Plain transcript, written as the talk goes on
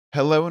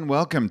Hello and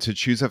welcome to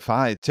Choose a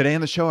Fi. Today on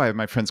the show, I have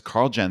my friends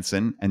Carl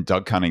Jensen and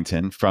Doug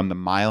Cunnington from the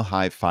Mile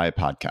High Fi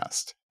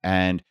podcast.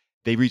 And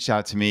they reached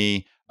out to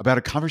me about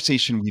a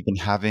conversation we've been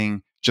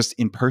having just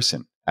in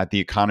person at the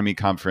economy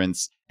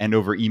conference and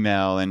over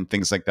email and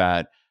things like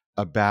that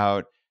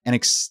about an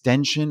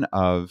extension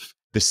of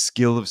the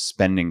skill of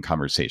spending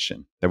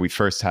conversation that we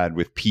first had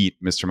with Pete,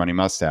 Mr. Money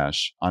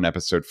Mustache, on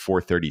episode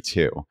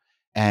 432.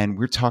 And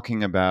we're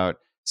talking about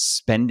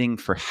spending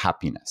for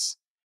happiness.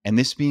 And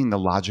this being the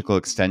logical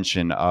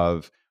extension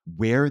of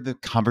where the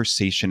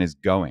conversation is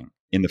going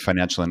in the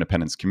financial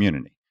independence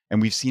community.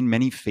 And we've seen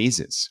many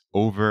phases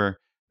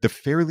over the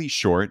fairly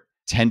short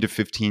 10 to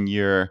 15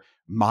 year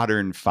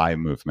modern FI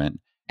movement.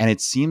 And it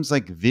seems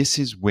like this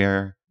is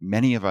where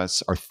many of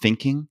us are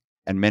thinking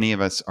and many of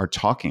us are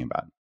talking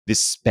about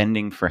this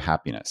spending for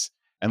happiness.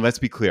 And let's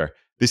be clear,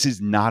 this is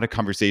not a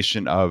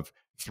conversation of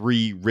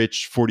three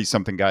rich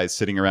 40-something guys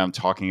sitting around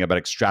talking about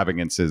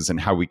extravagances and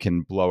how we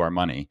can blow our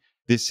money.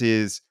 This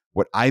is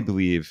what I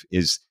believe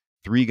is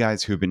three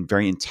guys who have been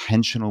very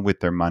intentional with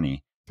their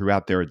money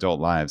throughout their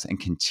adult lives and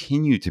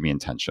continue to be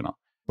intentional.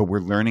 But we're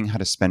learning how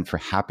to spend for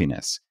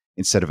happiness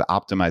instead of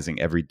optimizing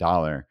every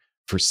dollar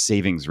for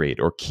savings rate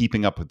or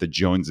keeping up with the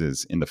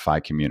Joneses in the FI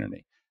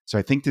community. So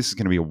I think this is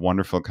going to be a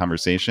wonderful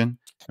conversation.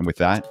 And with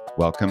that,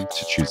 welcome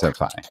to Choose That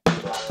FI.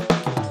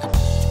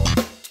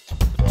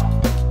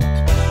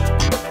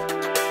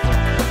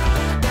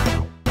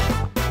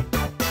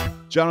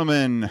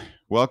 Gentlemen,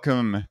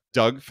 welcome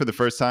Doug for the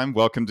first time.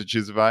 Welcome to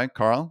Choose a Fi.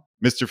 Carl,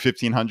 Mr.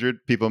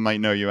 1500, people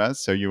might know you as.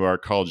 So you are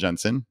Carl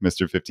Jensen,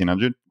 Mr.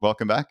 1500.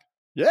 Welcome back.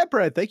 Yeah,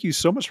 Brad, thank you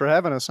so much for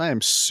having us. I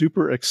am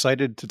super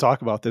excited to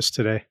talk about this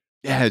today.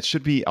 Yeah, it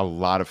should be a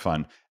lot of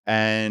fun.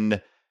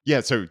 And yeah,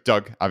 so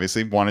Doug,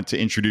 obviously wanted to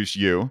introduce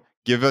you.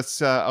 Give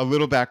us a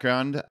little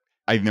background.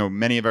 I know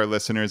many of our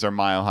listeners are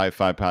Mile High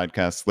Fi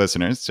podcast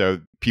listeners, so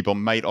people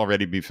might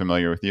already be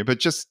familiar with you, but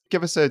just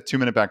give us a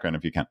 2-minute background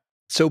if you can.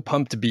 So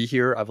pumped to be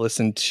here. I've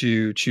listened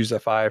to Choose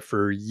FI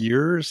for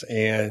years,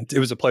 and it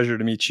was a pleasure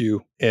to meet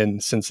you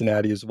in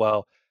Cincinnati as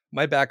well.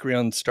 My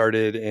background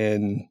started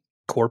in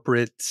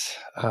corporate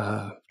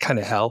kind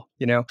of hell,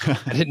 I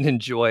didn't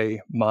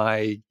enjoy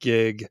my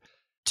gig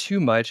too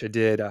much. I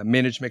did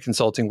management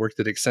consulting, worked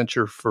at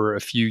Accenture for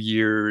a few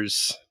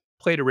years,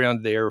 played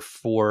around there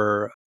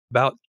for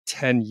about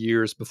 10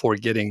 years before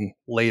getting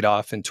laid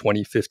off in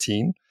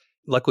 2015.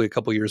 Luckily, a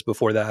couple years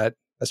before that,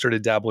 I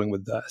started dabbling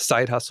with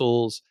side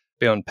hustles,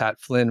 found Pat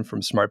Flynn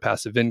from Smart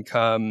Passive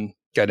Income,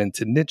 got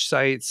into niche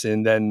sites.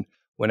 And then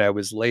when I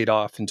was laid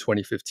off in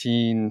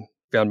 2015,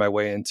 found my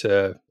way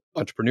into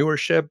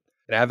entrepreneurship.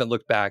 And I haven't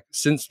looked back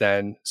since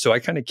then. So I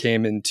kind of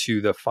came into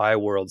the FI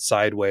world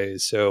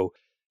sideways. So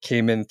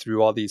came in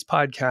through all these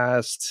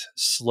podcasts,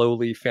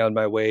 slowly found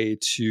my way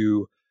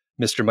to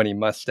Mr. Money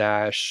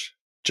Mustache,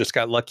 just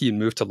got lucky and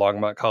moved to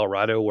Longmont,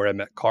 Colorado, where I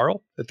met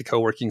Carl at the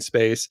co-working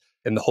space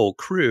and the whole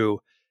crew.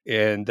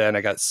 And then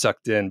I got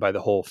sucked in by the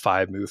whole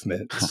FI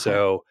movement.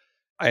 So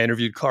I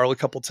interviewed Carl a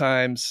couple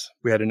times.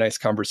 We had a nice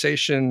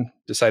conversation,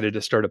 decided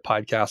to start a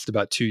podcast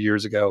about 2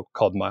 years ago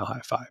called Mile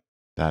High Fi.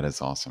 That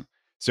is awesome.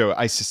 So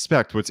I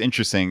suspect what's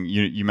interesting,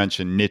 you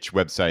mentioned niche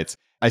websites.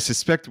 I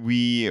suspect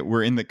we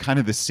were in the kind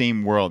of the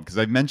same world because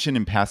I mentioned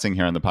in passing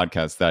here on the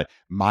podcast that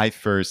my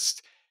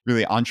first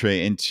really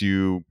entree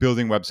into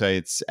building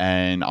websites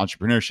and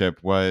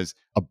entrepreneurship was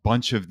a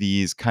bunch of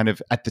these kind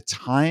of, at the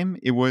time,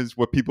 it was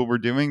what people were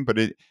doing, but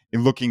in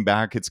looking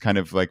back, it's kind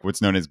of like what's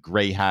known as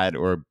gray hat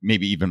or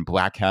maybe even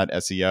black hat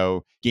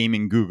SEO,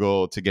 gaming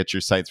Google to get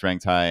your sites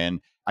ranked high. And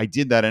I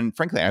did that. And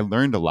frankly, I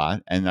learned a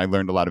lot and I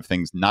learned a lot of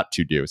things not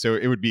to do. So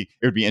it would be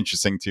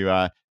interesting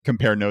to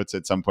compare notes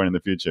at some point in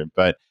the future.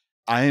 But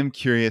I am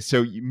curious.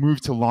 So you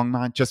moved to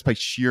Longmont just by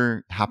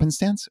sheer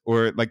happenstance,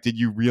 or like, did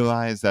you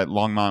realize that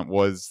Longmont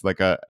was like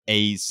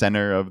a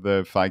center of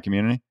the FI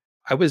community?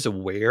 I was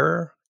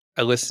aware.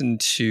 I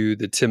listened to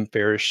the Tim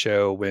Ferriss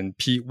show when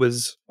Pete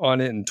was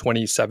on it in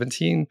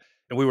 2017,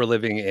 and we were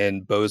living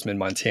in Bozeman,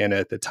 Montana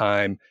at the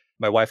time.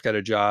 My wife got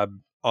a job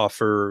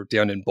offer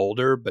down in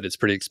Boulder, but it's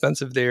pretty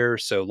expensive there.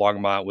 So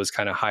Longmont was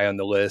kind of high on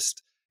the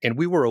list. And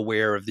we were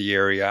aware of the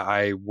area.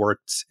 I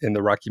worked in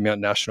the Rocky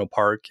Mountain National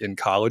Park in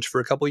college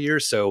for a couple of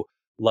years. So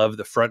love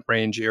the Front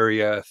Range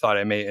area. Thought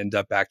I may end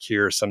up back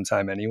here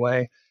sometime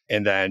anyway.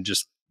 And then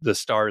just the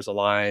stars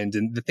aligned.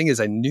 And the thing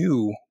is, I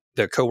knew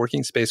the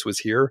co-working space was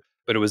here,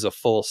 but it was a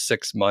full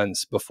 6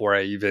 months before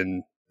I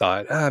even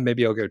thought,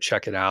 maybe I'll go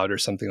check it out or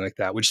something like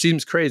that, which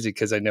seems crazy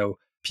because I know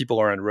people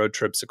are on road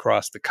trips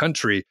across the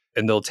country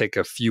and they'll take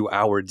a few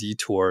hour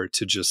detour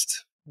to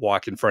just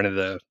walk in front of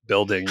the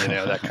building,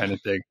 that kind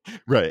of thing.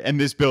 Right. And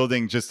this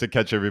building, just to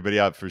catch everybody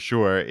up for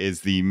sure,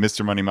 is the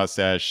Mr. Money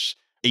Mustache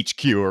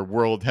HQ or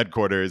world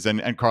headquarters.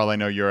 And Carl, I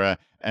know you're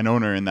an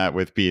owner in that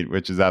with Pete,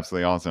 which is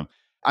absolutely awesome.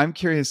 I'm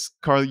curious,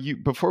 Carl,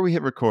 before we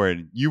hit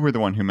record, you were the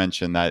one who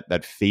mentioned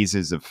that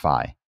phases of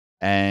FI.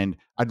 And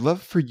I'd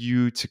love for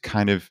you to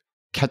kind of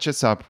catch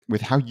us up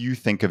with how you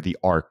think of the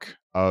arc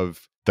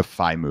of the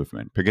FI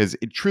movement, because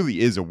it truly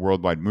is a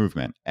worldwide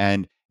movement.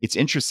 And it's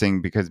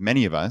interesting because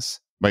many of us,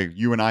 like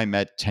you and I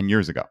met 10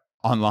 years ago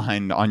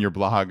online on your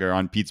blog or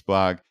on Pete's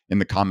blog in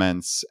the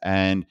comments.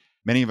 And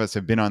many of us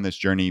have been on this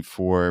journey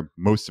for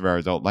most of our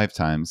adult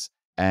lifetimes,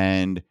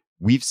 and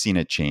we've seen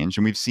it change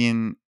and we've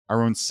seen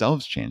our own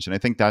selves change. And I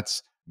think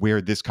that's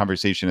where this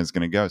conversation is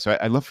going to go. So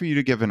I'd love for you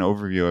to give an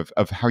overview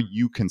of how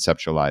you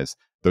conceptualize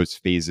those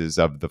phases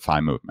of the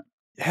FI movement.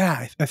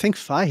 Yeah, I think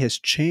FI has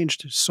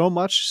changed so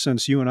much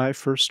since you and I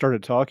first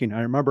started talking.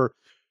 I remember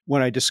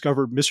when I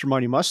discovered Mr.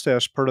 Money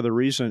Mustache, part of the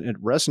reason it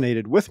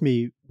resonated with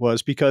me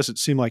was because it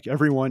seemed like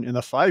everyone in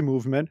the FI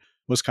movement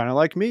was kind of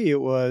like me.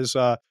 It was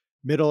a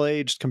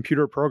middle-aged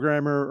computer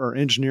programmer or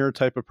engineer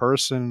type of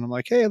person. And I'm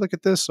like, hey, look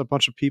at this, a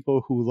bunch of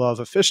people who love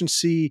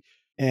efficiency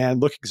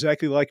and look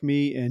exactly like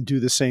me and do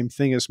the same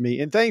thing as me.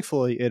 And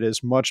thankfully, it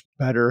is much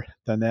better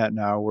than that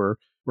now. We're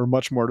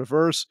much more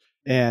diverse.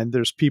 And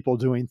there's people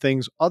doing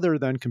things other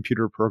than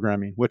computer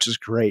programming, which is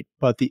great.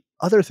 But the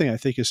other thing I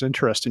think is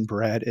interesting,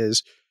 Brad,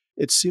 is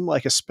it seemed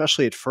like,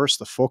 especially at first,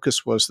 the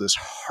focus was this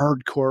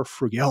hardcore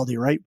frugality,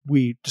 right?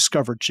 We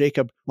discovered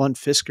Jacob Lund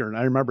Fisker, and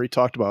I remember he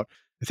talked about,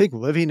 I think,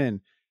 living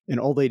in an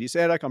old lady's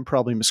attic, I'm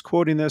probably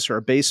misquoting this, or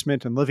a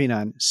basement, and living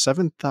on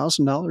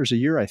 $7,000 a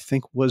year, I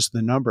think was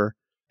the number.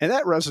 And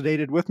that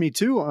resonated with me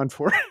too,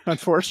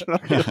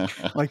 unfortunately.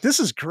 Like, this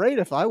is great.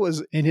 If I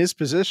was in his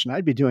position,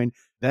 I'd be doing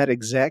that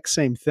exact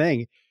same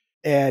thing.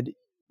 And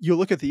you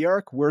look at the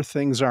arc where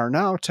things are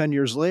now 10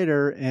 years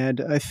later, and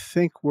I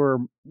think we're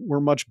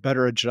much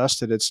better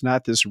adjusted. It's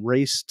not this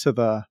race to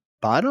the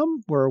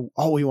bottom where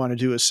all we want to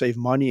do is save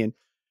money and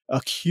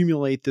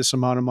accumulate this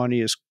amount of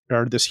money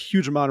or this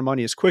huge amount of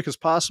money as quick as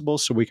possible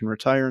so we can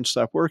retire and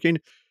stop working.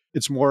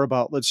 It's more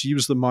about let's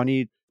use the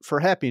money for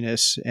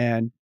happiness.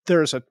 And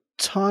there's a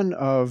ton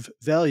of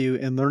value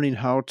in learning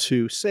how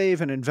to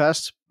save and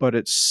invest, but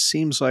it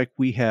seems like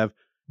we have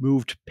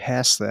moved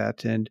past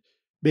that. And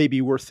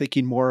maybe we're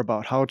thinking more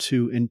about how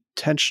to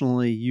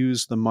intentionally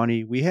use the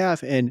money we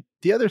have. And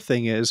the other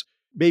thing is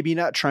maybe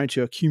not trying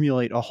to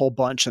accumulate a whole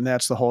bunch, and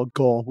that's the whole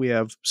goal. We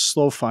have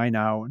slow fi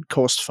now and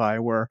coast fi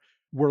where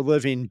we're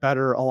living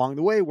better along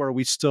the way, where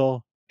we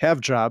still have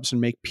jobs and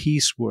make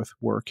peace with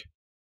work.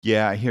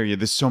 Yeah, I hear you.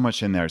 There's so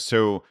much in there.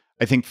 So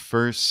I think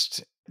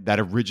first, that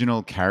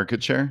original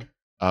caricature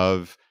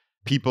of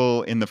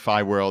people in the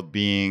FI world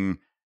being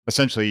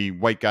essentially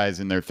white guys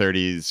in their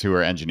 30s who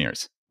are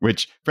engineers,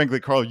 which frankly,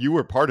 Carl, you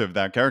were part of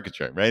that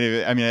caricature,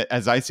 right? I mean,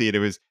 as I see it, it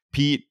was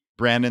Pete,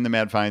 Brandon, the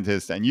mad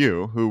scientist, and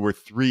you, who were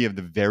three of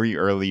the very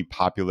early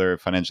popular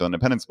financial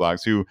independence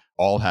blogs who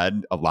all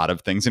had a lot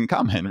of things in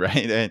common,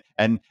 right?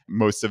 And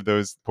most of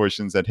those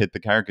portions that hit the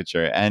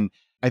caricature. And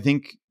I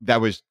think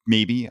that was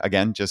maybe,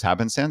 again, just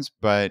happenstance,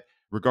 but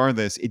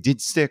regardless, it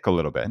did stick a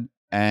little bit.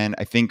 And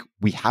I think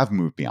we have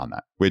moved beyond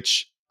that,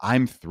 which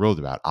I'm thrilled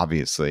about,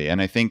 obviously.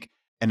 And I think,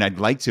 and I'd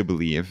like to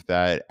believe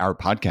that our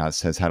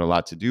podcast has had a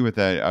lot to do with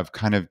that, of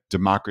kind of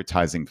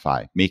democratizing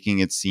FI, making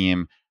it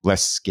seem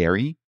less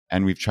scary.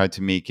 And we've tried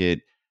to make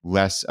it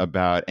less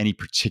about any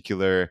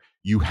particular,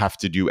 you have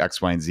to do X,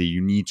 Y, and Z.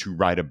 You need to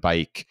ride a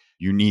bike.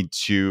 You need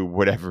to,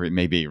 whatever it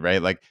may be,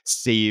 right? Like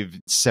save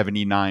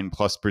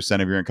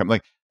 79+% of your income.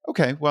 Like,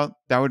 okay, well,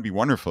 that would be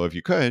wonderful if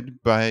you could.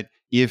 But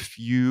if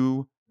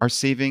you are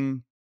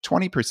saving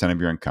 20%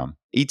 of your income,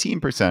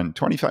 18%,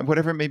 25,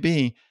 whatever it may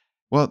be,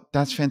 well,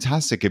 that's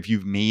fantastic if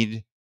you've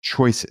made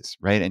choices,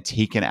 right? And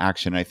taken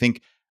action. I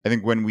think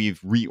when we've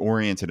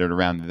reoriented it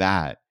around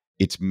that,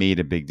 it's made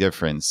a big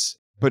difference.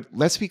 But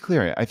let's be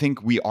clear. I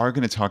think we are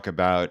going to talk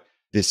about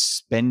this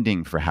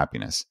spending for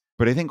happiness.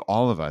 But I think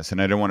all of us,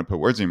 and I don't want to put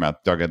words in your mouth,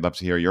 Doug, I'd love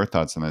to hear your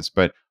thoughts on this,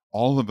 but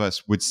all of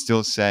us would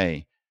still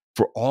say,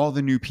 for all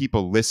the new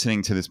people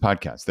listening to this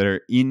podcast that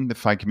are in the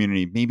FI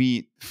community,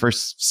 maybe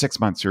first 6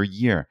 months or a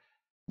year,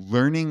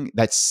 learning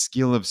that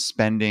skill of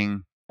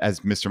spending,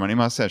 as Mr. Money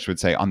Mustache would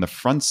say, on the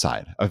front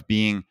side of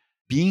being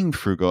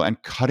frugal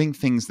and cutting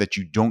things that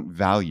you don't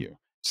value,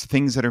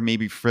 things that are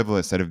maybe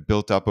frivolous that have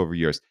built up over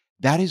years.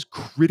 That is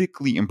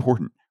critically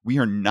important. We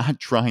are not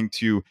trying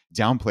to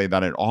downplay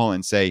that at all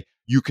and say,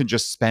 you can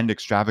just spend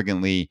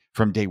extravagantly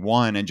from day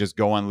one and just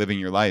go on living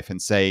your life and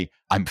say,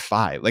 I'm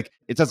FI. Like,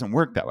 it doesn't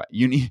work that way.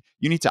 You need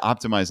to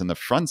optimize on the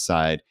front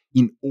side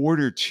in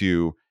order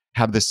to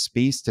have the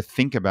space to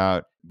think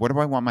about, what do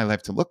I want my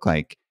life to look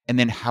like? And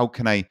then how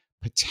can I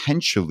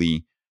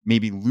potentially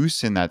maybe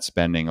loosen that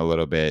spending a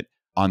little bit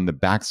on the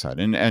backside?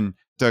 And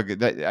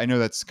Doug, I know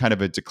that's kind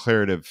of a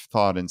declarative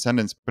thought and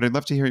sentence, but I'd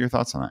love to hear your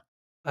thoughts on that.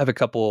 I have a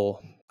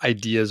couple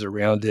ideas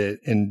around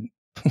it. And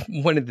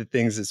one of the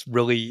things that's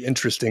really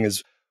interesting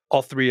is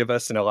all three of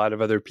us and a lot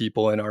of other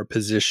people in our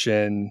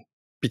position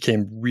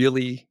became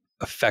really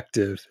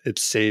effective at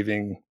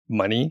saving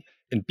money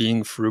and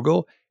being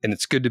frugal. And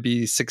it's good to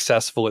be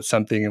successful at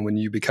something. And when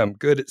you become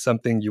good at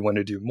something, you want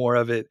to do more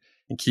of it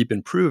and keep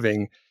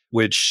improving,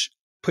 which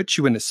puts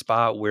you in a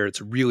spot where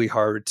it's really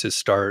hard to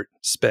start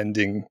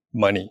spending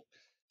money.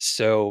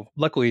 So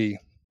luckily,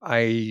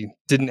 I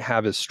didn't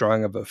have as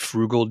strong of a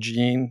frugal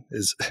gene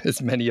as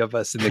many of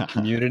us in the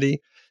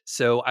community.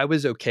 So I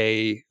was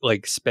okay,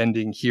 like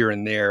spending here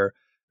and there,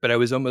 but I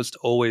was almost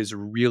always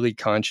really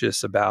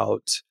conscious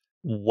about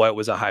what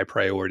was a high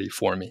priority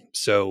for me.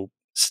 So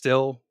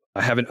still.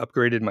 I haven't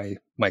upgraded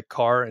my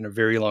car in a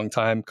very long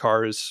time.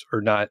 Cars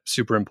are not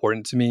super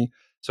important to me.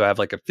 So I have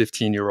like a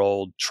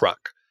 15-year-old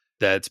truck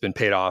that's been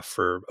paid off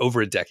for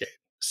over a decade.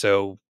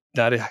 So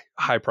not a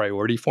high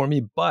priority for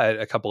me, but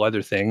a couple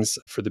other things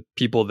for the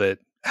people that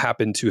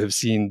happen to have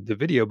seen the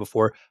video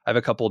before. I have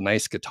a couple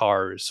nice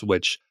guitars,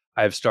 which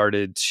I've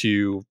started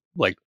to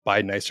like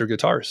buy nicer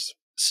guitars.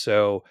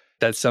 So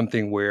that's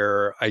something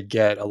where I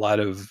get a lot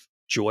of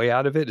joy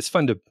out of it. It's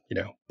fun to,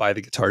 buy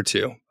the guitar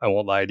too. I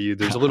won't lie to you.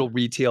 There's a little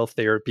retail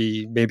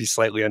therapy, maybe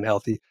slightly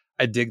unhealthy.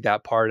 I dig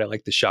that part. I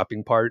like the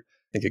shopping part.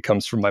 I think it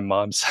comes from my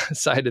mom's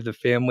side of the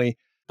family.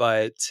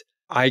 But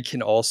I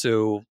can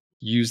also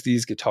use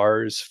these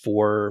guitars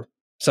for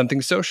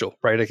something social,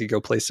 right? I could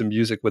go play some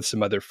music with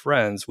some other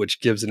friends,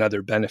 which gives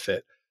another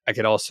benefit. I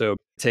could also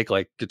take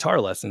like guitar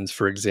lessons,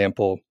 for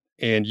example,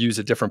 and use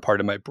a different part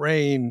of my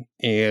brain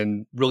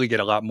and really get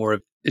a lot more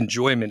of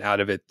enjoyment out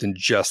of it than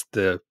just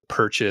the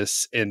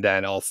purchase. And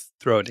then I'll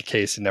throw it in a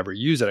case and never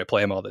use it. I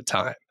play them all the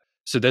time.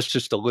 So that's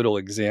just a little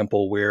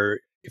example where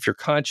if you're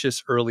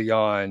conscious early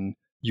on,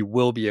 you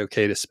will be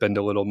okay to spend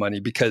a little money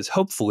because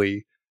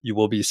hopefully you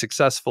will be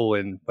successful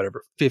in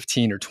whatever,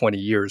 15 or 20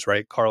 years,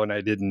 right? Carl and I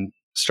didn't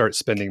start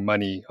spending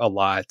money a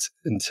lot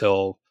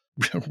until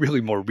really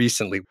more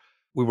recently.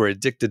 We were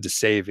addicted to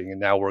saving and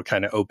now we're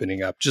kind of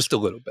opening up just a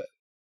little bit.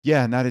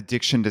 Yeah, and that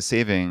addiction to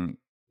saving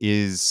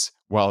is,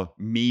 well,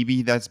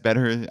 maybe that's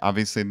better,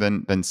 obviously,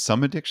 than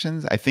some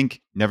addictions. I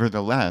think,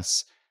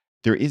 nevertheless,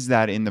 there is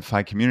that in the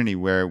FI community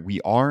where we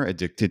are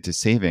addicted to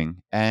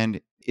saving, and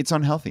it's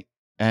unhealthy.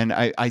 And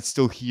I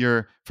still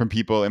hear from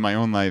people in my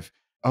own life,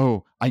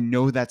 oh, I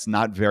know that's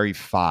not very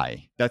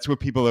FI. That's what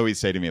people always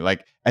say to me,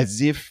 like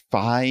as if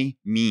FI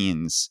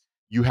means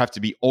you have to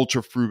be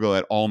ultra frugal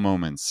at all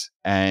moments,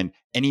 and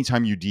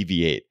anytime you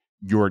deviate,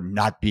 you're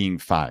not being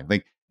FI.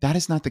 Like, that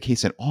is not the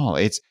case at all.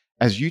 It's,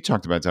 as you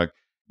talked about, Doug,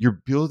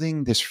 you're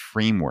building this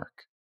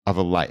framework of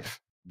a life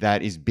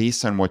that is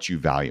based on what you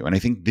value. And I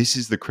think this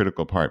is the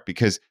critical part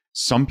because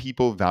some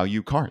people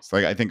value cars.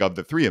 Like, I think of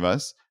the three of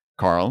us,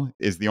 Carl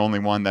is the only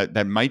one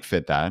that might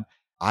fit that.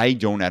 I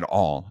don't at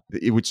all.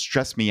 It would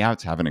stress me out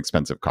to have an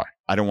expensive car.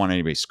 I don't want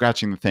anybody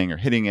scratching the thing or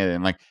hitting it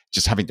and like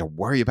just having to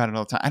worry about it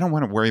all the time. I don't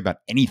want to worry about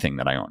anything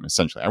that I own,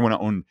 essentially. I want to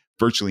own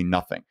virtually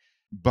nothing.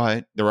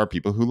 But there are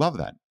people who love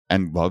that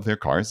and love their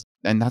cars.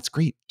 And that's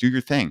great. Do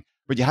your thing.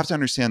 But you have to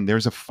understand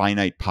there's a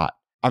finite pot.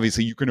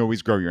 Obviously, you can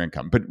always grow your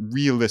income. But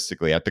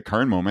realistically, at the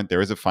current moment,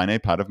 there is a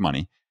finite pot of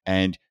money.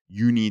 And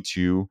you need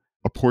to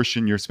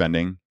apportion your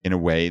spending in a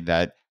way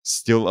that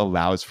still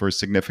allows for a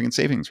significant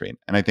savings rate.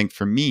 And I think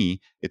for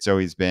me, it's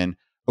always been,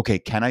 okay,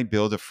 can I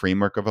build a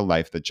framework of a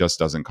life that just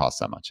doesn't cost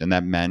that much? And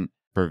that meant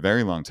for a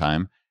very long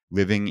time,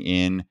 living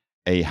in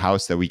a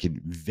house that we could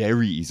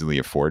very easily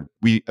afford.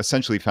 We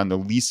essentially found the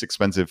least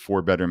expensive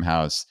 4-bedroom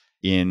house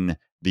in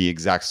the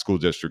exact school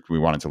district we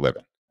wanted to live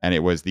in. And it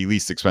was the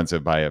least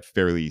expensive by a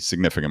fairly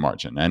significant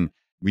margin. And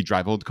we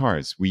drive old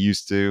cars. We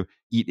used to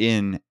eat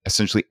in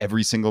essentially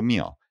every single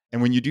meal.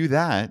 And when you do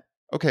that,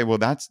 okay, well,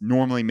 that's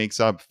normally makes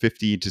up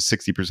 50 to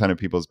 60% of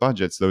people's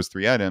budgets, those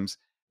three items.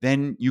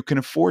 Then you can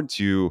afford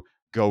to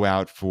go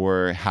out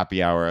for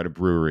happy hour at a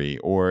brewery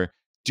or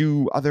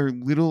do other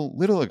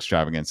little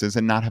extravagances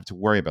and not have to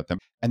worry about them.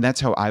 And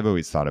that's how I've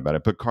always thought about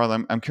it. But Carl,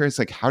 I'm curious,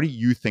 like, how do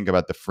you think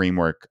about the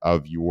framework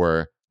of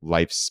your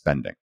life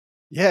spending?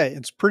 Yeah,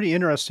 it's pretty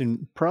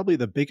interesting. Probably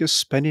the biggest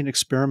spending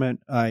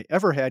experiment I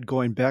ever had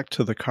going back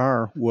to the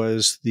car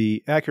was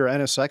the Acura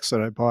NSX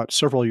that I bought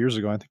several years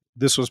ago. I think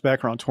this was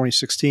back around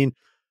 2016.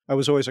 I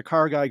was always a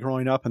car guy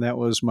growing up, and that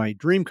was my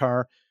dream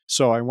car.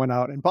 So I went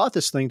out and bought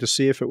this thing to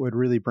see if it would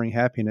really bring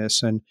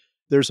happiness. And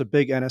there's a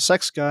big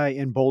NSX guy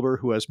in Boulder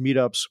who has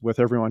meetups with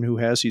everyone who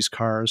has these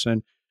cars.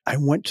 And I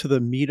went to the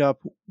meetup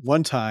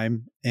one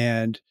time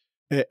and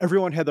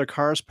everyone had their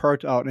cars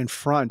parked out in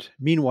front.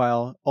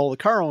 Meanwhile, all the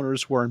car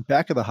owners were in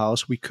back of the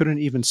house. We couldn't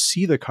even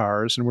see the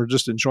cars and we're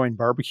just enjoying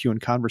barbecue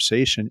and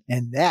conversation.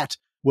 And that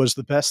was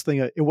the best thing.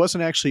 It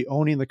wasn't actually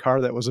owning the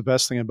car that was the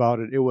best thing about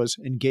it. It was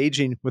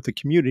engaging with the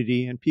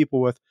community and people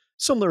with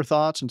similar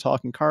thoughts and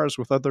talking cars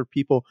with other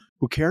people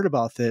who cared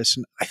about this.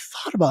 And I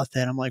thought about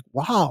that. I'm like,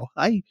 wow,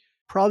 I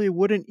probably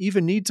wouldn't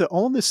even need to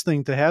own this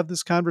thing to have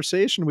this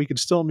conversation. We could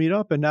still meet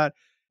up and not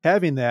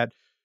having that.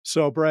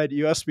 So, Brad,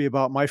 you asked me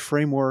about my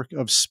framework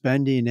of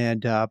spending,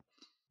 and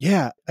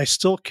yeah, I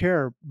still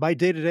care. My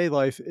day-to-day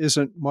life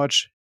isn't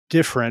much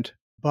different,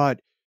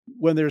 but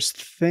when there's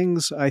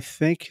things I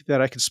think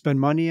that I could spend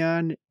money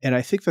on, and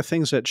I think the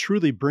things that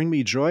truly bring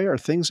me joy are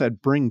things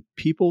that bring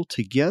people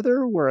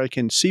together, where I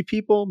can see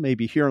people,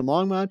 maybe here in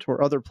Longmont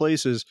or other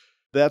places,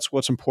 that's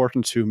what's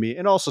important to me.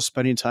 And also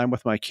spending time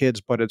with my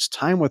kids, but it's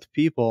time with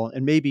people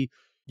and maybe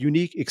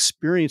unique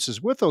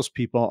experiences with those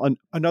people.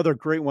 Another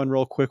great one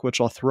real quick, which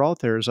I'll throw out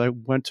there, is I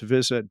went to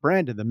visit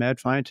Brandon, the mad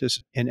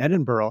scientist in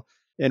Edinburgh.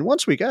 And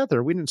once we got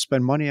there, we didn't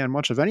spend money on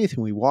much of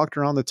anything. We walked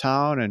around the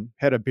town and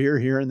had a beer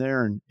here and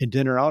there and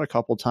dinner out a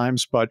couple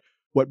times. But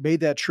what made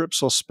that trip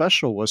so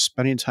special was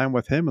spending time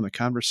with him and the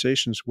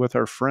conversations with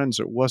our friends.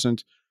 It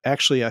wasn't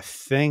actually a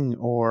thing,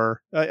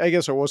 or I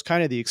guess it was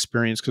kind of the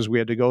experience because we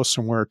had to go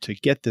somewhere to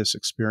get this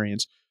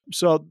experience.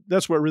 So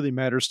that's what really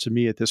matters to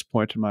me at this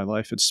point in my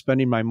life. It's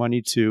spending my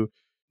money to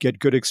get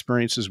good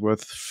experiences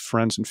with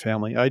friends and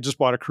family. I just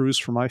bought a cruise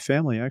for my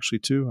family actually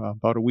too,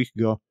 about a week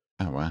ago.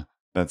 Oh, wow.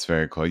 That's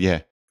very cool.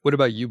 Yeah. What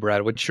about you,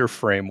 Brad? What's your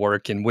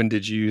framework, and when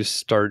did you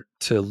start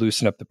to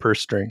loosen up the purse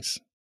strings?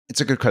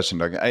 It's a good question,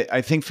 Doug.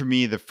 I think for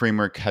me, the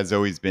framework has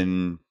always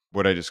been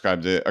what I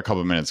described a couple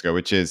of minutes ago,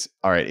 which is,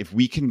 all right, if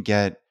we can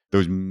get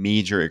those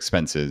major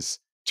expenses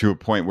to a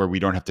point where we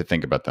don't have to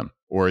think about them,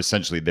 or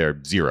essentially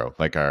they're zero,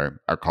 like our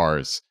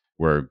cars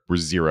were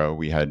zero.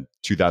 We had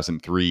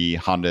 2003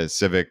 Honda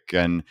Civic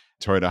and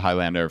Toyota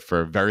Highlander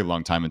for a very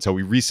long time until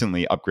we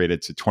recently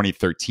upgraded to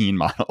 2013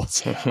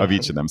 models of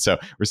each of them. So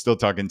we're still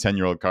talking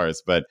 10-year-old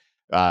cars. But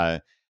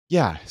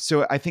yeah,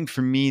 so I think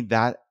for me,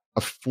 that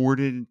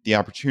afforded the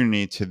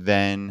opportunity to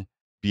then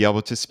be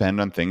able to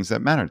spend on things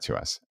that matter to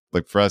us.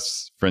 Like for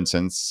us, for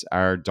instance,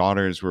 our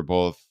daughters were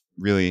both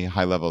really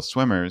high level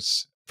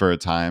swimmers for a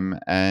time,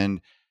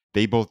 and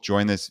they both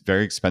joined this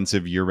very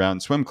expensive year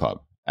round swim club.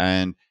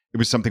 And it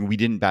was something we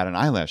didn't bat an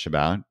eyelash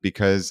about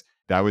because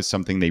that was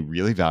something they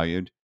really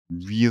valued,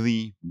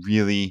 really,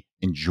 really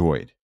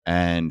enjoyed.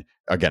 And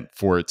again,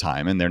 for a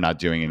time, and they're not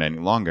doing it any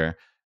longer.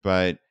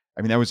 But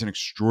I mean, that was an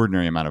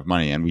extraordinary amount of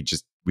money, and we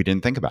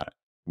didn't think about it.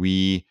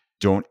 We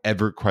don't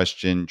ever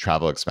question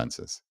travel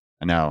expenses.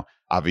 And now,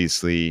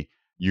 obviously,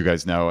 you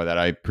guys know that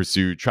I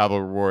pursue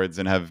travel rewards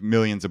and have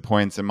millions of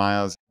points and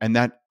miles, and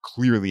that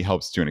clearly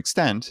helps to an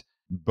extent,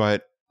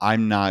 but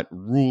I'm not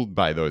ruled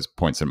by those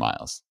points and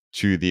miles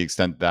to the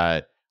extent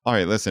that, all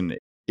right, listen,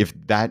 if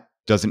that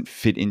doesn't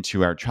fit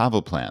into our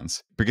travel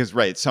plans, because,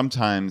 right,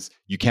 sometimes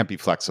you can't be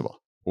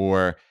flexible,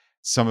 or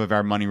some of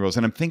our money rules.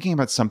 And I'm thinking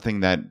about something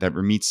that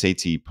Ramit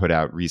Sethi put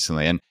out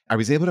recently, and I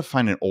was able to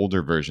find an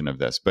older version of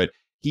this, but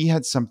he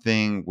had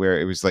something where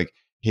it was like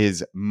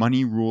his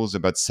money rules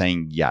about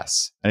saying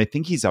yes. And I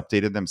think he's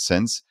updated them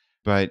since,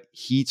 but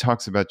he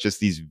talks about just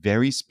these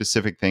very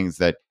specific things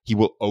that he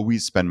will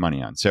always spend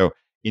money on. So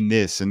in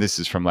this, and this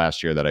is from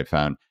last year that I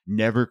found,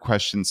 never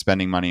question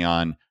spending money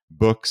on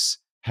books,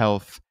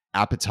 health,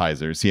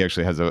 appetizers. He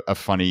actually has a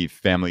funny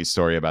family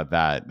story about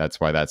that. That's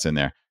why that's in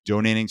there.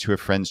 Donating to a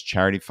friend's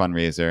charity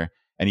fundraiser.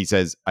 And he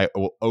says, I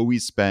will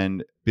always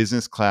spend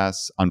business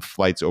class on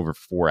flights over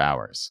 4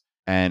 hours.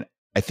 And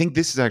I think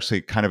this is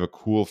actually kind of a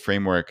cool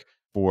framework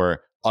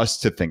for us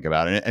to think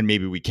about. And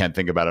maybe we can't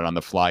think about it on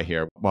the fly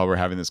here while we're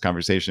having this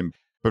conversation.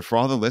 But for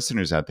all the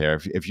listeners out there,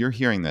 if you're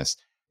hearing this,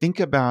 think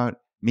about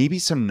maybe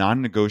some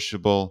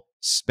non-negotiable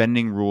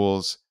spending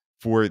rules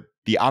for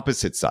the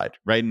opposite side,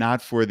 right?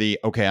 Not for the,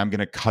 okay, I'm going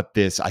to cut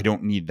this, I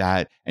don't need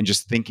that, and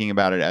just thinking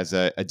about it as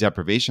a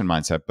deprivation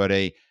mindset, but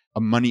a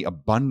money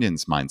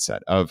abundance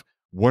mindset of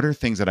what are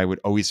things that I would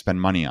always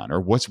spend money on,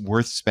 or what's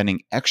worth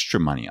spending extra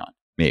money on,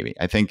 maybe.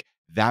 I think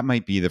that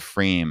might be the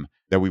frame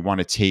that we want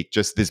to take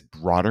just this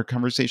broader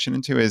conversation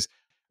into. Is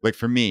like,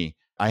 for me,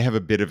 I have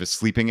a bit of a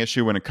sleeping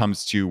issue when it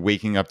comes to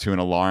waking up to an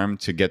alarm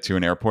to get to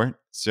an airport.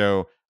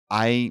 So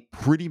I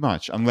pretty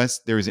much, unless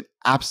there is an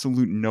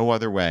absolute no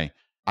other way,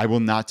 I will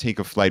not take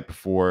a flight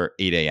before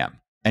 8 a.m.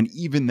 And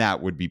even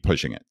that would be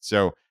pushing it.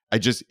 So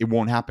it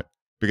won't happen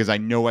because I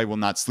know I will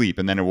not sleep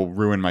and then it will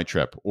ruin my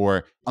trip.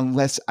 Or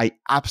unless I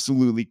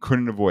absolutely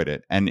couldn't avoid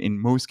it, and in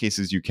most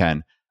cases you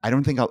can, I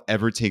don't think I'll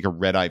ever take a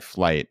red-eye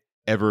flight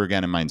ever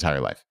again in my entire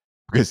life.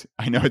 Because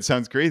I know it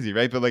sounds crazy,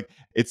 right? But like,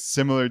 it's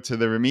similar to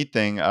the Ramit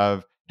thing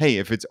of, hey,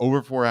 if it's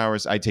over 4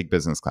 hours, I take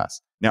business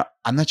class. Now,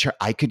 I'm not sure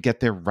I could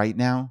get there right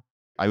now.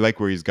 I like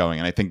where he's going.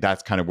 And I think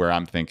that's kind of where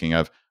I'm thinking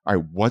of, all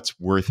right, what's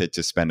worth it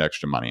to spend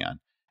extra money on?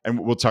 And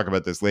we'll talk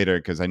about this later,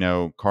 because I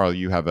know, Carl,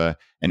 you have an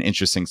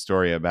interesting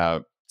story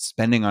about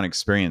spending on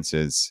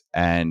experiences,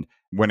 and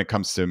when it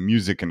comes to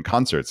music and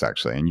concerts,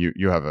 actually. And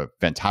you have a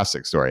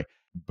fantastic story.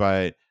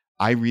 But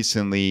I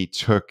recently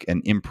took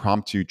an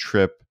impromptu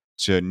trip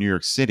to New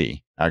York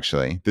City,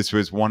 actually. This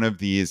was one of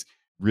these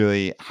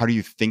really, how do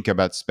you think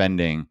about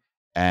spending,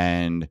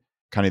 and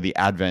kind of the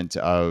advent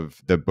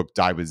of the book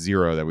Die with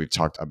Zero that we've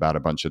talked about a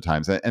bunch of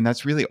times. And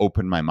that's really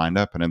opened my mind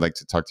up. And I'd like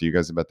to talk to you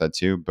guys about that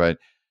too. But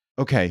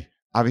okay,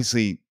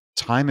 obviously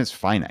time is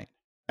finite.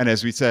 And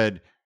as we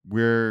said,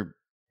 we're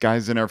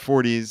guys in our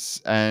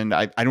 40s, and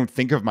I don't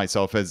think of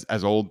myself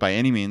as old by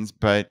any means.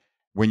 But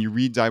when you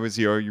read Die with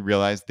Zero, you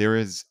realize there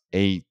is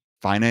a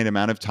finite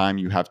amount of time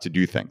you have to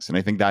do things. And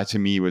I think that to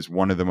me was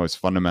one of the most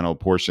fundamental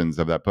portions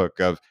of that book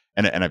of,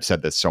 and I've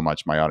said this so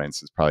much, my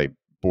audience is probably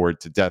bored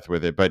to death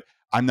with it, but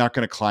I'm not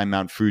going to climb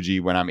Mount Fuji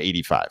when I'm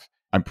 85.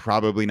 I'm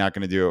probably not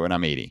going to do it when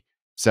I'm 80,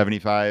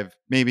 75,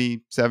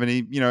 maybe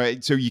 70,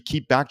 so you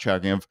keep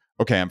backtracking of,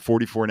 okay, I'm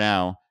 44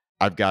 now.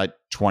 I've got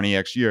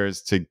 20x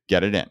years to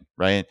get it in,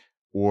 right?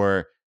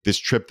 Or this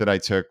trip that I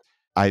took,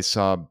 I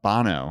saw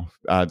Bono,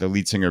 the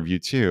lead singer of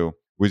U2,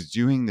 was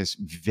doing this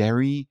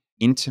very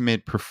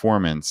intimate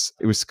performance.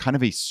 It was kind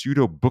of a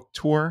pseudo book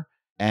tour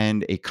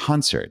and a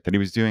concert that he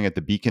was doing at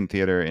the Beacon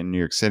Theater in New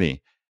York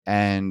City.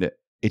 And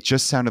it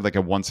just sounded like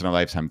a once in a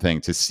lifetime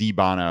thing to see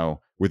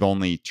Bono with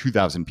only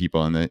 2,000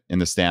 people in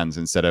the stands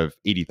instead of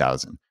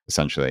 80,000,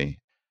 essentially.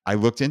 I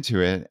looked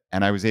into it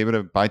and I was able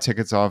to buy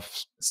tickets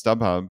off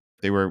StubHub.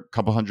 They were a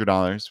couple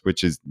 $100s,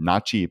 which is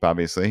not cheap,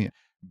 obviously,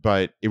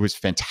 but it was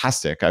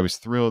fantastic. I was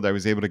thrilled. I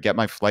was able to get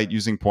my flight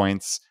using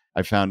points.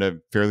 I found a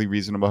fairly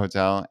reasonable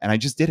hotel and I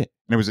just did it.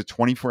 And it was a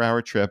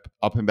 24-hour trip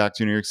up and back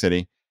to New York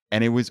City.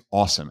 And it was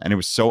awesome. And it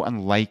was so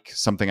unlike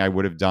something I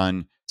would have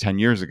done 10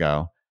 years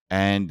ago.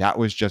 And that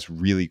was just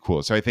really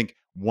cool. So I think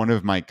one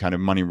of my kind of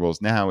money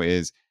rules now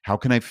is how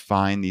can I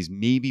find these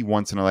maybe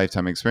once in a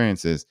lifetime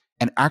experiences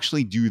and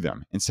actually do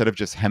them instead of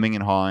just hemming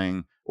and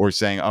hawing or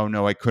saying, oh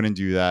no, I couldn't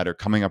do that, or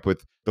coming up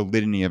with the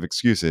litany of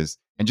excuses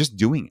and just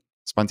doing it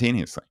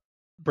spontaneously.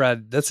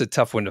 Brad, that's a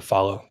tough one to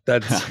follow.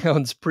 That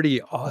sounds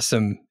pretty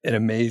awesome and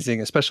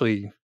amazing,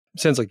 especially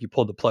sounds like you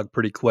pulled the plug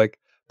pretty quick.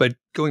 But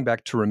going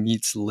back to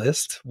Ramit's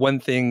list, one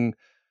thing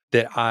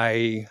that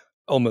I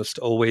almost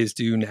always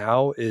do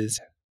now is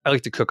I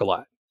like to cook a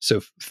lot.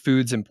 So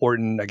food's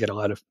important. I get a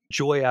lot of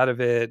joy out of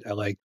it. I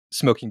like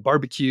smoking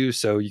barbecue,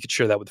 so you could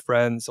share that with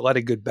friends. A lot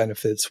of good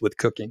benefits with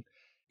cooking.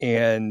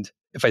 And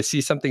if I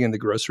see something in the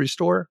grocery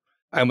store,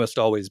 I almost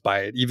always buy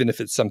it, even if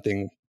it's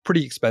something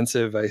pretty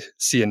expensive. I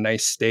see a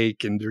nice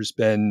steak and there's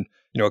been,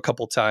 a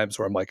couple times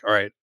where I'm like, all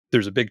right,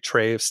 there's a big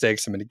tray of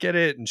steaks. I'm going to get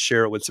it and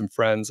share it with some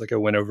friends. Like I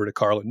went over to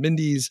Carl and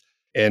Mindy's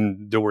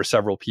and there were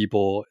several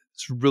people.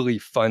 It's really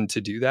fun to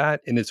do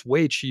that. And it's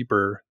way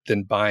cheaper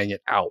than buying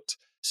it out.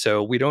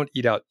 So we don't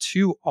eat out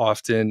too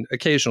often.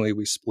 Occasionally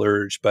we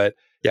splurge, but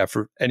yeah,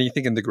 for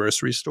anything in the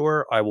grocery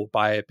store, I will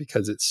buy it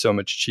because it's so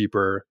much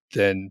cheaper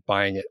than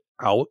buying it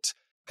out.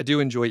 I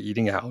do enjoy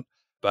eating out,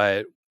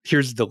 but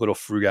here's the little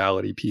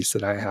frugality piece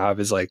that I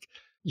have is like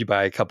you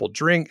buy a couple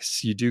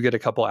drinks, you do get a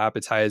couple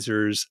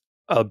appetizers.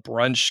 A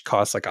brunch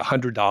costs like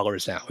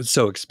 $100 now. It's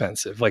so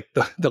expensive. Like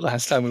the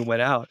last time we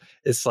went out,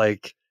 it's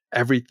like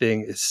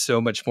everything is so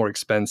much more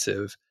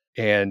expensive.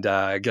 And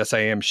I guess I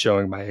am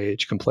showing my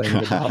age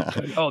complaining about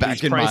back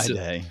these in prices. my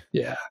day.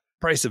 Yeah.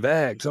 Price of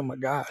eggs. Oh my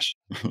gosh.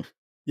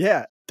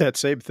 Yeah, that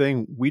same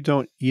thing. We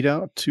don't eat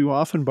out too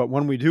often, but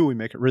when we do, we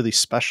make it really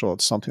special.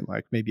 It's something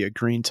like maybe a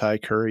green Thai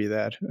curry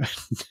that,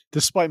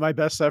 despite my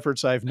best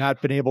efforts, I've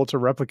not been able to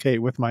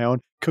replicate with my own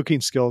cooking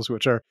skills,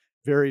 which are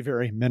very,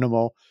 very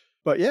minimal.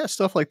 But yeah,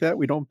 stuff like that,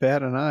 we don't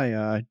bat an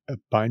eye.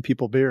 Buying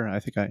people beer. I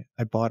think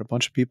I bought a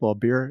bunch of people a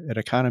beer at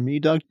Economy.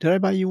 Doug, did I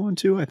buy you one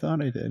too? I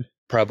thought I did.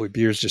 Probably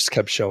beers just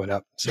kept showing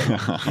up. So.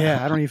 Yeah,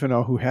 I don't even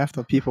know who half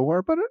the people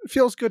were, but it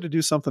feels good to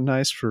do something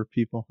nice for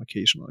people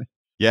occasionally.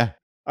 Yeah.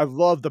 I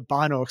love the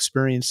Bono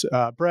experience.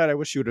 Brad, I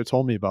wish you would have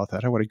told me about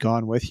that. I would have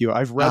gone with you.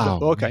 I've read the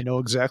book. Man. I know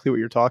exactly what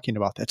you're talking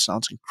about. That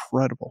sounds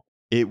incredible.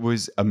 It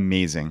was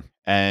amazing.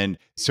 And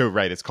so,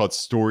 right, it's called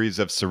Stories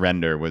of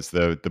Surrender was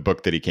the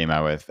book that he came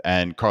out with.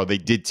 And Carl, they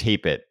did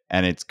tape it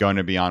and it's going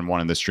to be on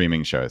one of the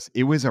streaming shows.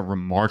 It was a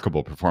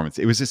remarkable performance.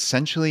 It was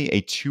essentially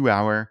a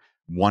 2-hour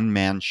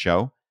one-man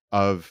show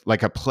of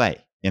like a play,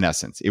 in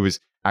essence. It was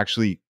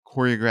actually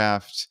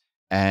choreographed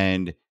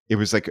and it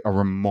was like a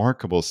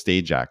remarkable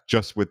stage act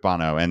just with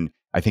Bono. And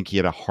I think he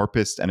had a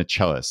harpist and a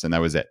cellist, and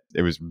that was it.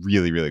 It was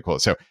really, really cool.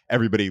 So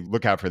everybody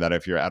look out for that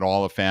if you're at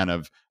all a fan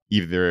of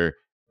either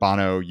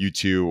Bono,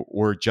 U2,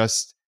 or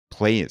just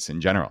plays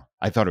in general.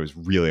 I thought it was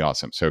really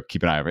awesome. So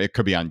keep an eye out. It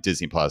could be on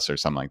Disney Plus or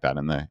something like that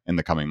in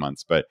the coming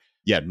months. But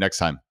yeah, next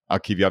time I'll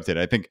keep you updated.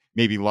 I think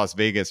maybe Las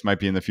Vegas might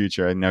be in the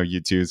future. I know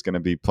U2 is going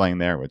to be playing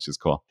there, which is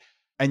cool.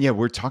 And yeah,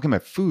 we're talking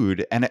about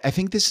food. And I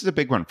think this is a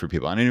big one for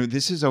people. And I know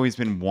this has always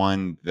been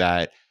one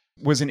that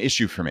was an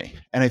issue for me.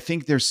 And I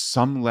think there's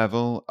some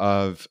level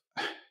of,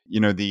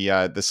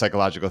 the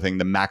psychological thing,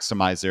 the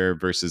maximizer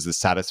versus the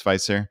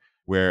satisficer,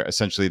 where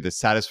essentially the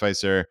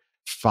satisficer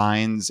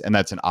finds, and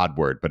that's an odd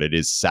word, but it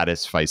is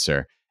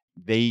satisficer.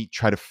 They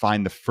try to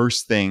find the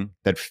first thing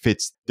that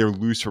fits their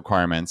loose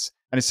requirements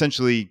and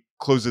essentially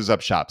closes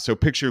up shop. So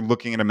picture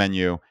looking at a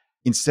menu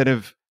instead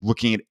of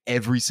looking at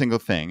every single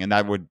thing, and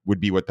that would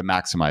be what the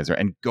maximizer,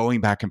 and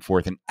going back and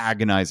forth and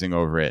agonizing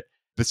over it.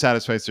 The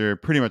satisficer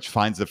pretty much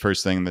finds the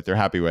first thing that they're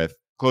happy with,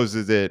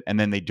 closes it, and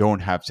then they don't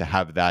have to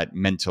have that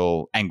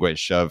mental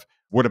anguish of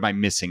what am I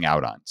missing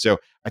out on? So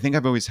I think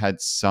I've always had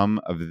some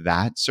of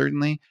that,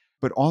 certainly,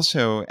 but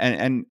also,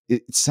 and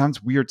it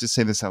sounds weird to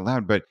say this out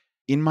loud, but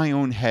in my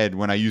own head,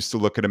 when I used to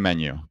look at a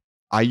menu,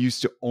 I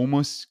used to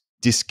almost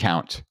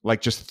discount,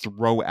 like just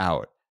throw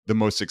out the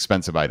most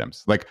expensive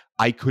items. Like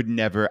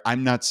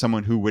I'm not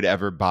someone who would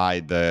ever buy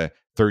the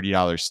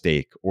 $30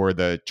 steak or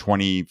the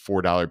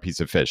 $24 piece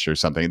of fish or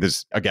something.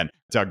 This, again,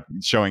 Doug,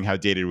 showing how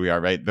dated we are,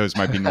 right? Those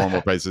might be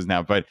normal prices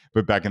now, but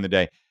back in the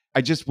day,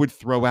 I just would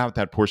throw out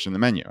that portion of the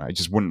menu. I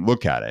just wouldn't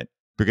look at it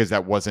because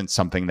that wasn't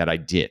something that I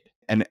did.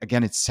 And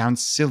again, it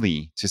sounds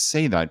silly to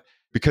say that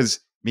because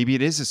maybe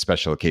it is a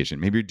special occasion.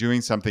 Maybe you're doing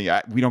something.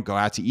 We don't go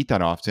out to eat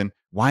that often.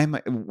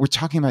 We're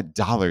talking about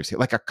dollars here,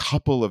 like a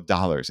couple of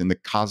dollars in the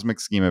cosmic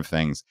scheme of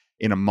things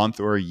in a month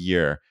or a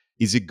year.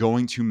 Is it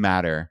going to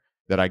matter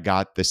that I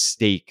got the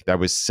steak that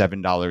was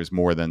 $7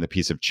 more than the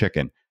piece of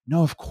chicken?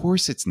 No, of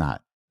course it's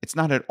not. It's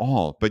not at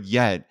all. But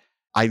yet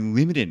I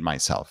limited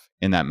myself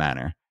in that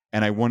manner.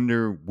 And I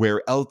wonder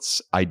where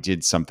else I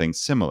did something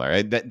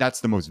similar. That's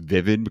the most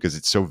vivid because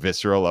it's so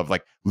visceral of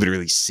like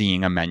literally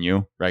seeing a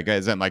menu, right,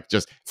 guys? And like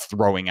just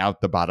throwing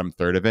out the bottom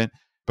third of it.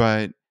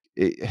 But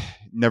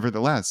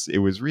nevertheless, it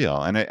was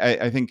real. And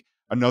I think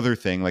another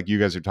thing, like you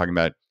guys are talking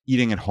about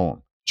eating at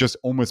home, just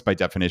almost by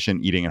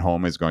definition, eating at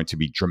home is going to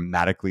be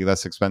dramatically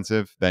less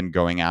expensive than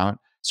going out.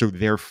 So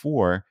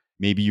therefore,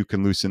 maybe you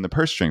can loosen the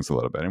purse strings a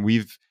little bit.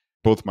 And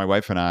both my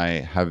wife and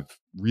I have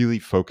really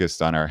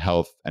focused on our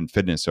health and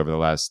fitness over the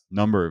last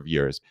number of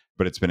years,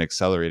 but it's been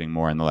accelerating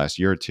more in the last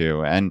year or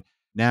two. And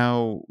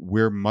now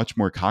we're much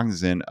more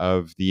cognizant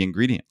of the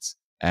ingredients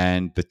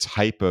and the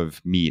type of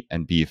meat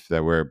and beef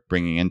that we're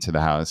bringing into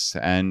the house,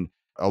 and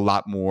a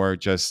lot more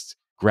just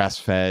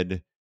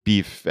grass-fed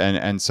beef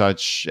and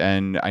such.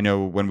 And I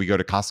know when we go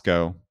to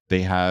Costco,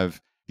 they have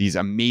these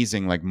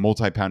amazing like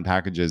multi-pound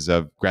packages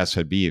of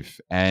grass-fed beef.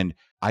 And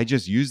I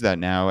just use that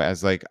now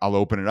as like, I'll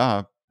open it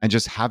up and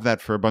just have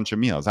that for a bunch of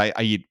meals. I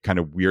eat kind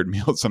of weird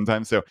meals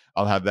sometimes. So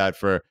I'll have that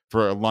for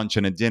a lunch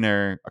and a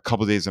dinner a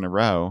couple days in a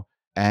row.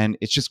 And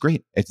it's just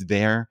great. It's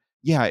there.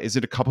 Yeah. Is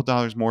it a couple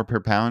dollars more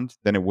per pound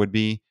than it would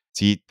be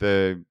to eat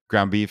the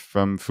ground beef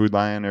from Food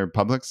Lion or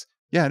Publix?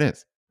 Yeah, it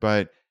is.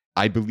 But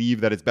I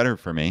believe that it's better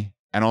for me.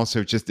 And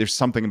also just there's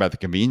something about the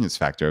convenience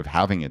factor of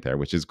having it there,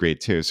 which is great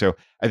too. So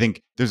I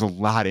think there's a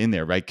lot in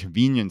there, right?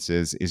 Convenience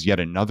is yet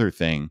another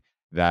thing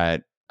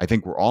that I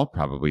think we're all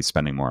probably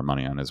spending more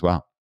money on as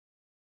well.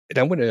 And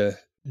I want to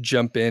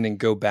jump in and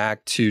go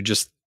back to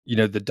just,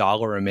 the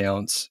dollar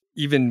amounts,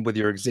 even with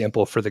your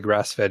example for the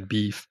grass-fed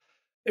beef.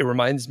 It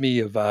reminds me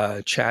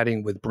of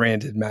chatting with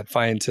Brandon, Mad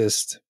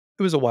Fientist.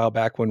 It was a while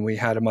back when we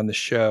had him on the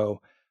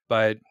show,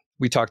 but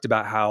we talked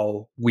about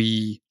how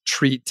we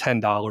treat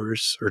 $10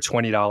 or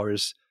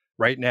 $20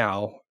 right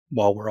now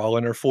while we're all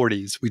in our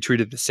 40s. We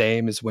treat it the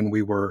same as when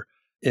we were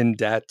in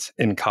debt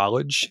in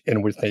college,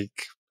 and we think,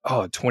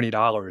 oh,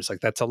 $20, like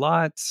that's a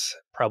lot.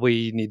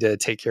 Probably need to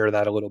take care of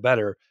that a little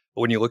better.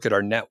 But when you look at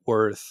our net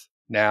worth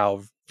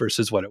now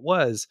versus what it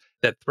was,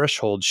 that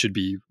threshold should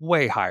be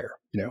way higher,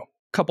 a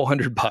couple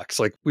 $100.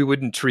 Like we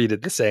wouldn't treat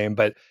it the same,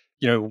 but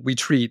we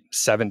treat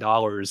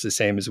 $7 the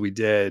same as we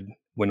did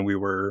when we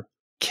were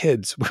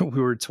kids, when we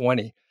were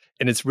 20.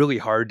 And it's really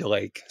hard to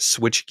like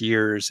switch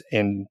gears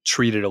and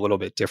treat it a little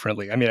bit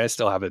differently. I mean, I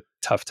still have a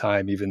tough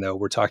time, even though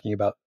we're talking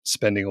about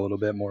spending a little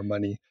bit more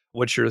money.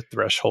 What's your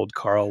threshold,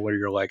 Carl, where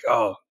you're like,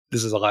 oh,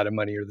 this is a lot of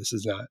money or this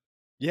is not?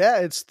 Yeah,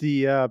 it's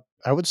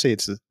I would say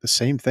it's the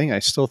same thing. I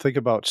still think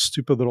about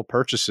stupid little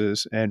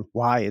purchases and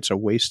why it's a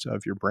waste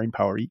of your brain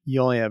power.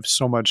 You only have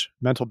so much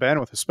mental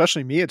bandwidth,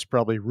 especially me. It's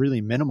probably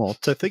really minimal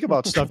to think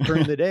about stuff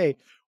during the day.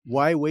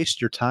 Why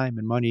waste your time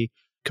and money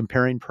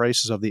comparing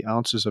prices of the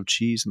ounces of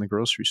cheese in the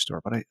grocery store?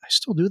 But I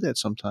still do that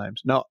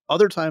sometimes. Now,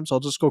 other times I'll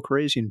just go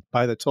crazy and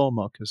buy the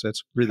Tillamook because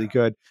that's really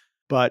good.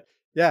 But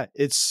yeah,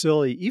 it's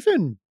silly.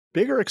 Even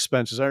bigger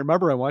expenses. I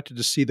remember I wanted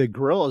to see the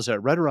Gorillas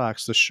at Red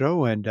Rocks, the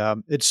show, and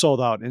it sold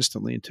out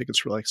instantly and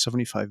tickets were like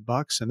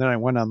 $75. And then I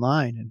went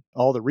online and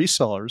all the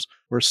resellers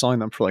were selling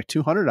them for like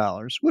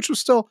 $200, which was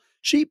still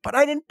cheap, but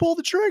I didn't pull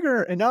the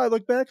trigger. And now I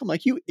look back, I'm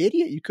like, you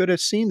idiot. You could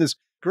have seen this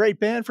great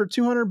band for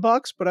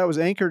 $200, but I was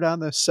anchored on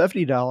the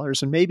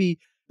 $70. And maybe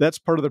that's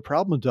part of the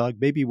problem,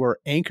 Doug. Maybe we're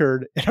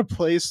anchored in a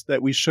place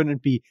that we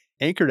shouldn't be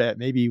anchored at.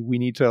 Maybe we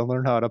need to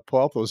learn how to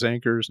pull out those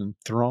anchors and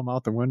throw them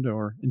out the window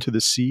or into the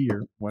sea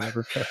or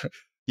whatever.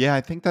 Yeah,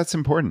 I think that's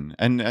important.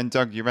 And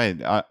Doug, you're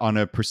right. On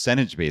a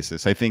percentage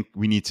basis, I think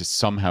we need to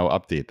somehow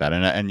update that.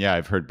 And yeah,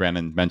 I've heard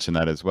Brandon mention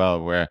that as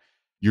well, where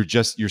you're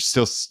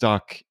still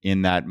stuck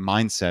in that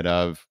mindset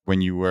of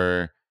when you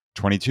were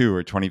 22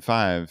 or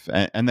 25.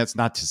 And that's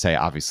not to say,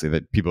 obviously,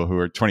 that people who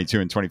are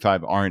 22 and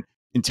 25 aren't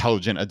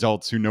intelligent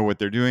adults who know what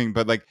they're doing.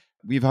 But like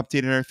we've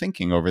updated our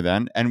thinking over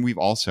then. And we've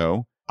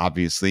also,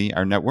 obviously,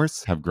 our net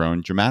worths have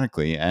grown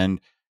dramatically.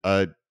 And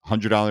a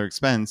 $100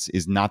 expense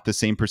is not the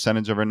same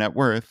percentage of our net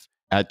worth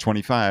at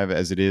 25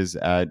 as it is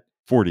at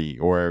 40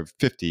 or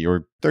 50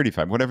 or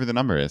 35, whatever the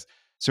number is.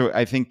 So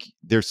I think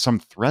there's some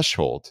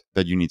threshold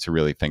that you need to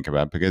really think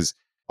about, because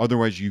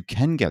otherwise you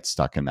can get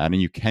stuck in that,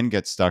 and you can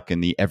get stuck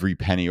in the every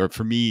penny. Or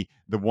for me,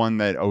 the one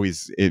that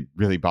it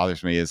really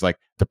bothers me is like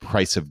the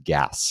price of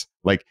gas.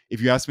 Like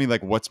if you ask me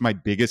like what's my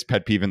biggest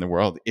pet peeve in the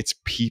world, it's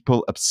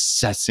people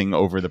obsessing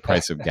over the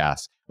price of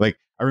gas. Like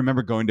I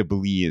remember going to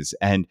Belize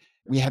and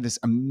we had this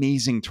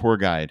amazing tour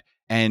guide,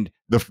 and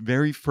the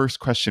very first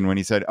question when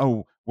he said,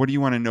 "Oh, what do you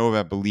want to know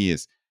about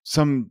Belize?"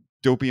 Some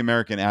dopey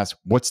American asked,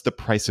 "What's the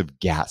price of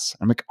gas?"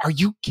 I'm like, "Are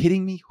you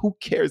kidding me? Who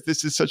cares?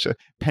 This is such a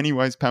penny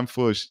wise, pound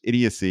foolish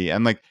idiocy."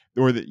 And like,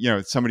 or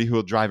somebody who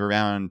will drive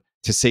around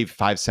to save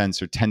 5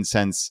 cents or 10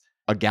 cents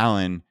a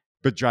gallon,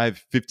 but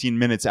drive 15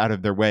 minutes out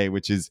of their way,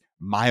 which is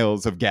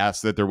miles of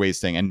gas that they're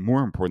wasting. And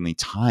more importantly,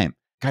 time.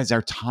 Guys,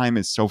 our time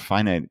is so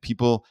finite.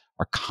 People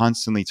are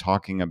constantly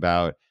talking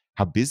about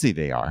how busy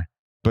they are,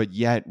 but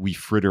yet we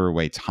fritter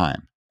away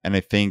time. And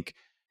I think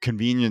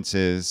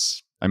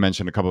conveniences, I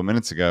mentioned a couple of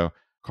minutes ago,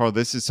 Carl,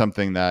 this is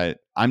something that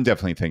I'm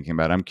definitely thinking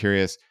about. I'm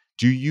curious,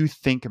 Do you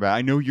think about,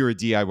 I know you're a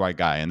DIY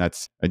guy, and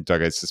and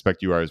Doug, I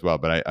suspect you are as well,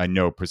 but I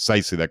know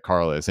precisely that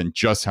Carl is and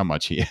just how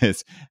much he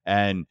is.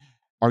 And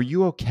are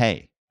you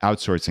okay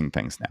outsourcing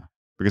things now?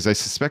 Because I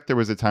suspect there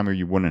was a time where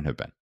you wouldn't have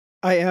been.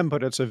 I am,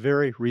 but it's a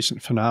very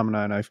recent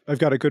phenomenon. I've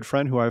got a good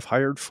friend who I've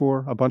hired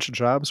for a bunch of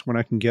jobs when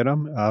I can get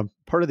them.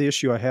 Part of the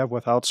issue I have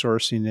with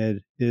outsourcing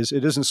it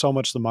isn't so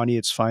much the money,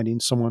 it's finding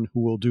someone who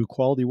will do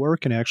quality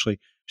work and actually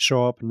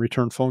show up and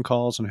return phone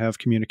calls and have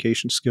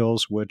communication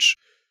skills, which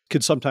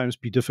could sometimes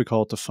be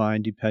difficult to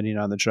find depending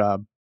on the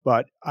job.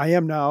 But I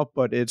am now,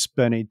 but it's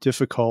been a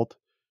difficult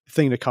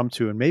thing to come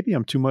to. And maybe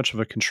I'm too much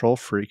of a control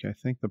freak. I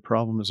think the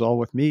problem is all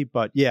with me.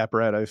 But yeah,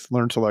 Brad, I've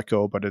learned to let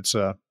go, but it's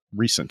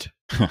recent.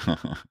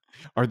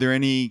 Are there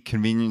any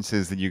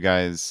conveniences that you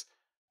guys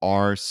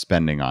are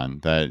spending on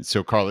that?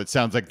 So Carl, it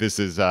sounds like this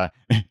is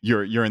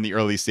you're in the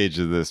early stages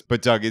of this.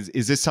 But Doug,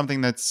 is this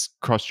something that's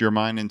crossed your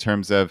mind in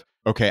terms of,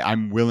 okay,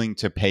 I'm willing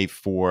to pay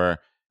for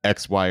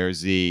X, Y, or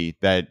Z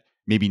that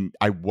maybe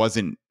I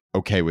wasn't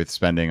okay with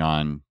spending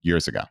on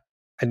years ago?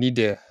 I need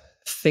to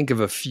think of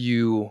a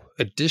few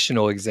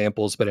additional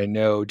examples, but I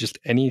know just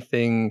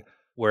anything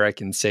where I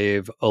can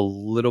save a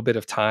little bit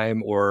of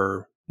time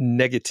or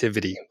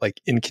negativity, like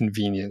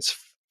inconvenience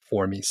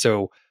for me.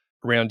 So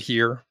around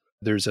here,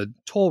 there's a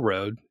toll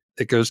road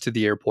that goes to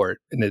the airport,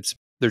 and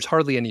there's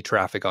hardly any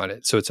traffic on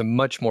it. So it's a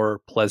much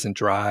more pleasant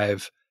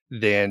drive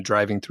than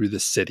driving through the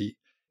city.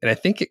 And I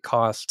think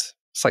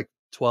it's like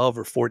 12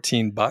 or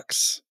 14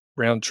 bucks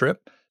round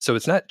trip. So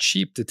it's not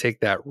cheap to take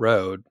that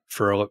road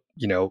for a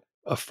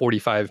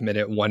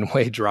 45-minute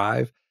one-way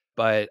drive,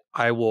 but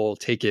I will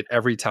take it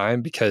every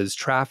time because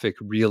traffic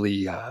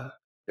really it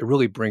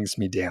really brings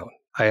me down.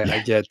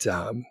 I get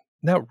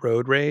not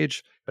road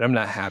rage, but I'm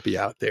not happy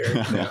out there.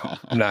 No,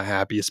 I'm not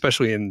happy,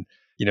 especially in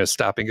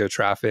stop and go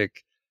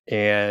traffic.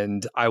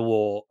 And I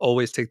will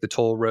always take the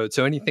toll road.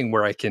 So anything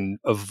where I can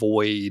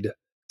avoid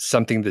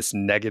something that's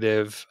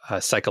negative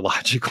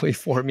psychologically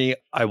for me,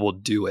 I will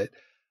do it.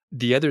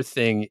 The other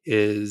thing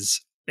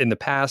is, in the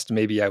past,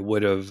 maybe I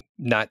would have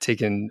not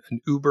taken an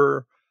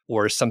Uber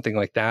or something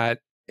like that,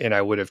 and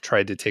I would have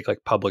tried to take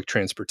like public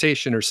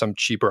transportation or some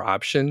cheaper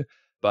option.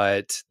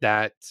 But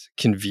that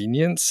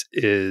convenience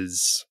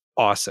is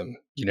awesome.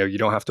 You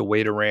don't have to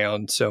wait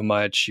around so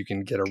much. You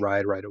can get a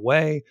ride right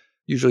away.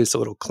 Usually it's a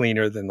little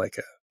cleaner than like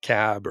a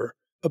cab or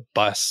a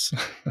bus.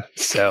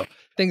 So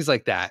things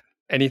like that.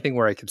 Anything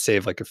where I could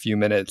save like a few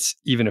minutes,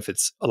 even if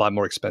it's a lot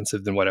more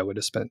expensive than what I would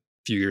have spent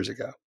a few years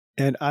ago.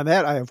 And on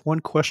that, I have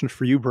one question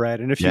for you, Brad.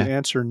 And if you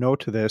answer no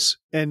to this,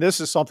 and this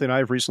is something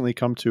I've recently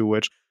come to,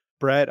 which,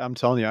 Brad, I'm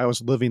telling you, I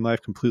was living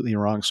life completely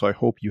wrong. So I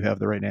hope you have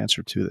the right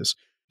answer to this.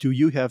 Do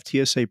you have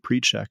TSA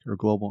PreCheck or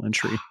global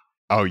entry?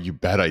 Oh, you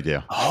bet I do.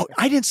 Oh,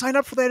 I didn't sign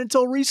up for that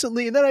until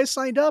recently. And then I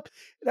signed up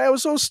and I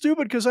was so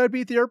stupid because I'd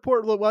be at the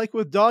airport like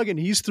with Doug and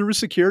he's through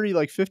security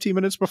like 15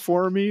 minutes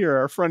before me, or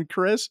our friend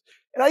Chris.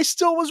 And I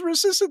still was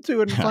resistant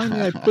to it. And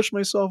finally I pushed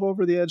myself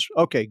over the edge.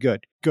 Okay,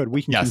 good.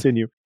 We can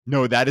continue.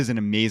 No, that is an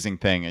amazing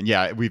thing. And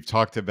yeah, we've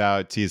talked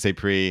about TSA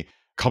Pre a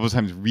couple of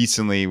times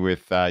recently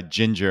with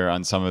Ginger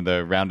on some of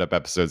the roundup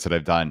episodes that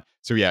I've done.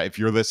 So yeah, if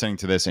you're listening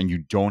to this and you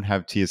don't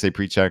have TSA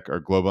PreCheck or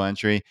global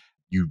entry,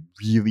 you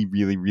really,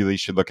 really, really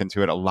should look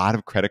into it. A lot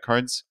of credit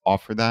cards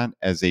offer that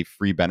as a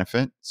free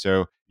benefit.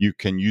 So you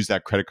can use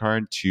that credit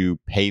card to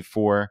pay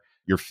for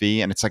your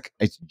fee. And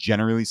it's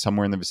generally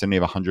somewhere in the vicinity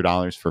of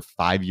 $100 for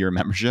 5-year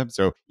membership.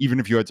 So even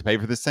if you had to pay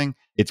for this thing,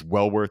 it's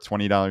well worth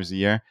 $20 a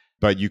year.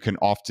 But you can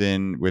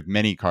often, with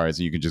many cards,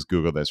 and you can just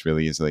Google this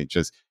really easily,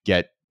 just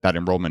get that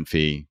enrollment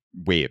fee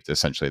waived,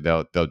 essentially.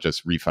 They'll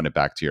just refund it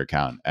back to your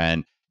account.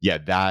 And yeah,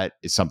 that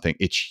is something,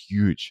 it's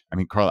huge. I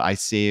mean, Carl, I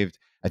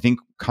think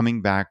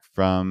coming back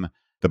from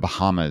the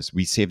Bahamas,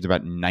 we saved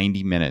about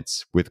 90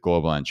 minutes with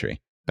global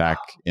entry back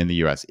in the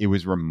US. It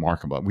was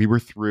remarkable. We were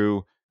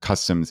through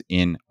customs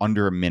in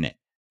under a minute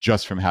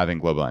just from having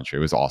global entry.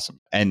 It was awesome.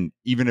 And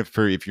even if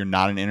you're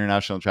not an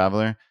international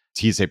traveler,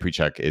 TSA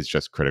PreCheck is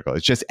just critical.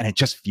 It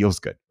just feels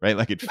good, right?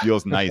 Like it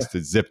feels nice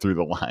to zip through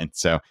the line.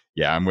 So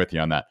yeah, I'm with you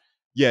on that.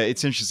 Yeah,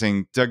 it's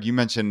interesting. Doug, you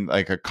mentioned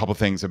like a couple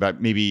things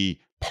about maybe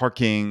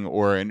parking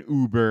or an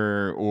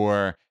Uber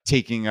or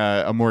taking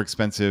a more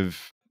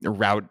expensive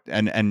route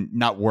and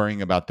not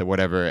worrying about the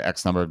whatever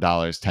X number of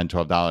dollars, $10,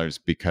 $12,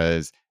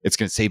 because it's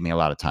going to save me a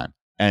lot of time.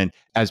 And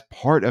as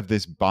part of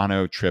this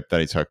Bono trip that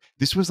I took,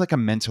 this was like a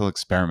mental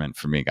experiment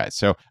for me, guys.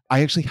 So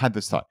I actually had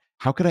this thought: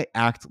 how could I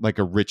act like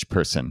a rich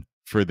person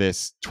for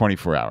this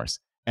 24 hours?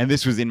 And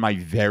this was in my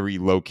very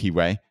low key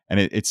way. And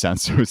it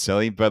sounds so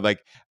silly, but like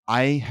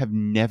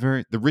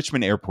the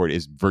Richmond airport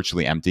is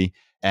virtually empty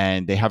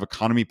and they have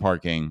economy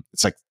parking.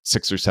 It's like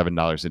 $6 or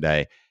 $7 a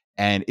day.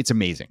 And it's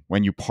amazing.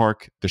 When you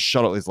park, the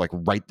shuttle is like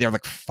right there,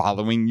 like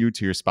following you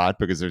to your spot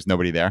because there's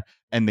nobody there.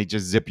 And they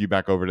just zip you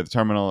back over to the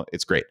terminal.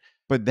 It's great.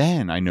 But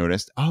then I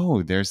noticed,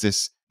 there's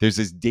this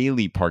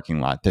daily parking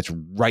lot that's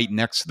right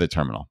next to the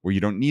terminal where you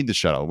don't need the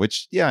shuttle,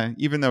 which, yeah,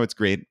 even though it's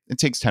great, it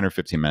takes 10 or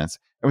 15 minutes.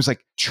 It was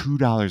like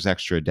 $2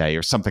 extra a day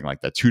or something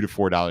like that, $2 to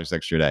 $4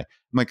 extra a day.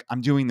 I'm like,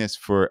 I'm doing this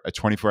for a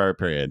 24-hour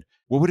period.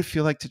 What would it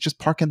feel like to just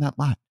park in that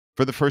lot?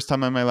 for the first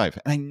time in my life.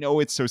 And I know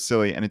it's so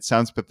silly and it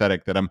sounds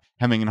pathetic that I'm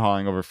hemming and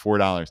hawing over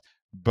 $4,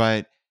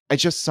 but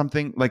it's just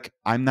something like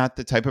I'm not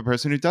the type of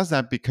person who does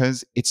that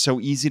because it's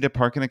so easy to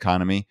park in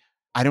economy.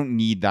 I don't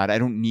need that. I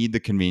don't need the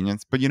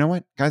convenience. But you know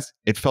what, guys?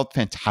 It felt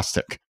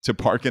fantastic to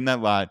park in that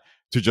lot,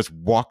 to just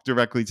walk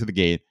directly to the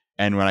gate.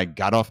 And when I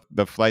got off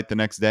the flight the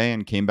next day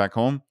and came back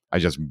home, I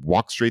just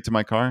walked straight to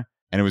my car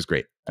and it was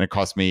great. And it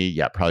cost me,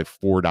 probably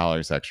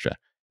 $4 extra.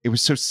 It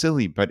was so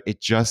silly, but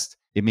it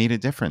made a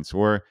difference.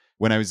 Or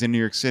when I was in New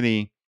York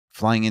City,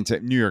 flying into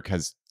New York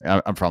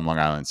I'm from Long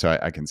Island, so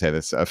I can say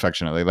this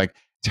affectionately, like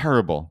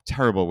terrible,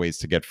 terrible ways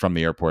to get from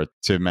the airport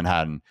to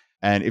Manhattan.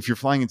 And if you're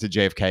flying into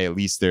JFK, at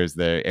least there's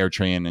the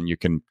AirTrain and you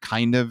can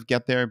kind of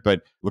get there.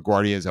 But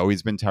LaGuardia has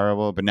always been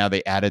terrible. But now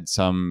they added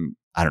some,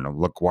 I don't know,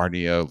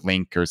 LaGuardia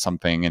Link or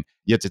something. And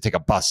you have to take a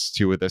bus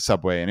to the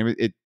subway. And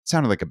it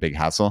sounded like a big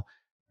hassle.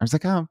 I was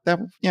like, oh, that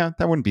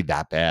wouldn't be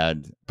that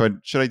bad. But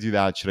should I do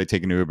that? Should I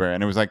take an Uber?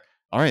 And it was like,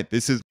 all right,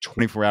 this is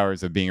 24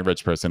 hours of being a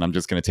rich person. I'm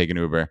just going to take an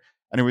Uber.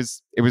 And it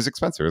was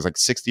expensive. It was like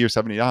 $60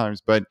 or $70.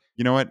 But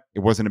you know what? It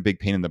wasn't a big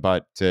pain in the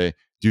butt to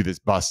do this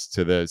bus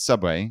to the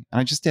subway. And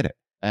I just did it.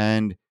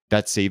 And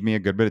that saved me a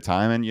good bit of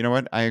time. And you know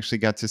what? I actually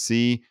got to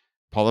see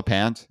Paula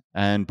Pant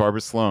and Barbara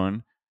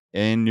Sloan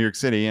in New York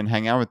City and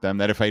hang out with them,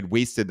 that if I'd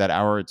wasted that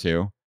hour or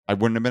two, I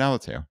wouldn't have been able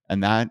to.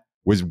 And that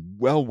was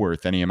well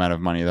worth any amount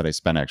of money that I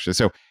spent extra.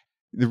 So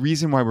the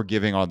reason why we're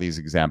giving all these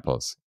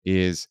examples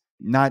is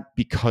not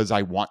because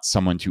I want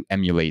someone to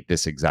emulate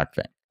this exact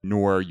thing,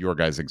 nor your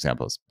guys'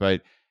 examples,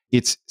 but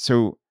it's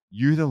so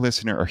you, the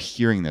listener, are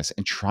hearing this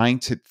and trying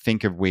to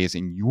think of ways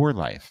in your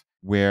life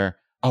where,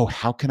 oh,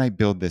 how can I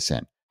build this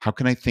in? How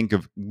can I think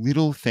of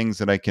little things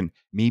that I can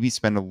maybe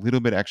spend a little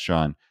bit extra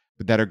on,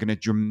 but that are going to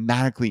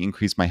dramatically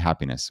increase my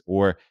happiness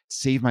or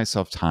save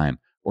myself time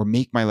or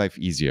make my life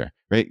easier,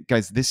 right?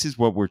 Guys, this is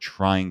what we're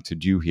trying to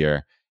do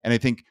here. And I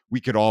think we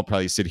could all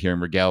probably sit here and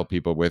regale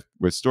people with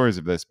stories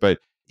of this, but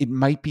it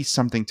might be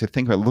something to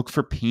think about. Look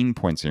for pain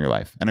points in your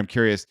life. And I'm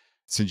curious,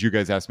 since you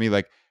guys asked me,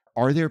 like,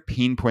 are there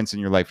pain points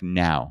in your life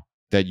now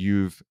that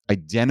you've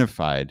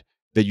identified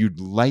that you'd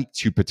like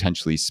to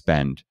potentially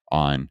spend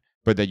on,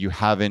 but that you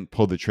haven't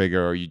pulled the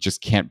trigger or you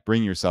just can't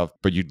bring yourself,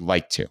 but you'd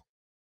like to?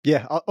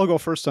 Yeah, I'll go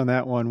first on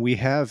that one. We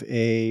have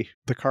the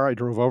car I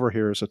drove over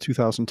here is a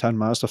 2010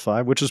 Mazda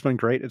 5, which has been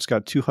great. It's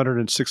got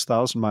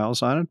 206,000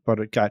 miles on it, but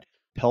it got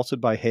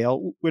pelted by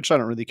hail, which I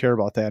don't really care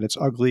about that. It's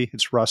ugly,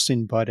 it's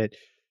rusting, but it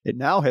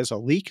now has a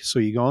leak. So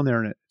you go in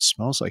there and it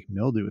smells like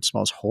mildew. It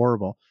smells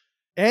horrible.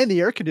 And the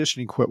air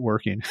conditioning quit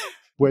working,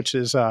 which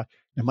is, it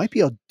might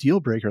be a deal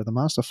breaker. The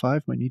Mazda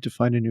 5 might need to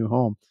find a new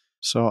home.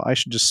 So I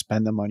should just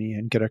spend the money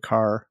and get a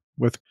car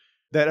with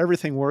that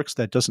everything works,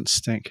 that doesn't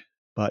stink.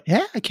 But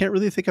yeah, I can't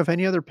really think of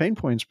any other pain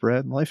points,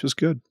 Brad. Life is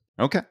good.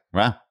 Okay.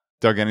 Wow.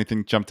 Doug,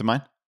 anything jump to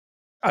mind?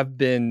 I've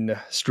been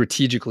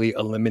strategically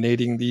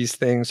eliminating these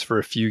things for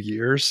a few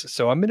years,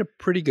 so I'm in a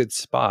pretty good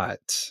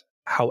spot.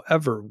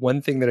 However,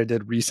 one thing that I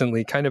did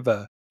recently, kind of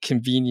a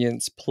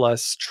convenience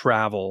plus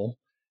travel,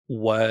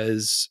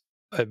 was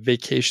a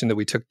vacation that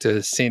we took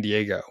to San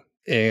Diego.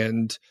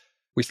 And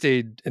we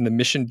stayed in the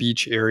Mission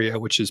Beach area,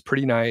 which is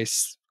pretty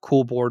nice,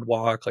 cool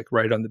boardwalk, like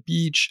right on the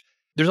beach.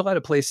 There's a lot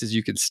of places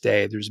you could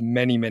stay. There's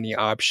many, many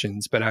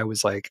options, but I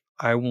was like,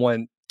 I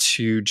want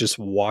to just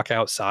walk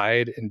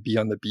outside and be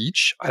on the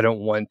beach. I don't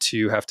want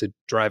to have to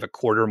drive a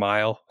quarter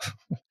mile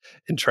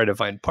and try to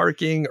find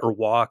parking or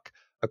walk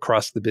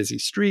across the busy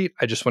street.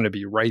 I just want to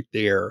be right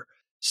there.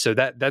 So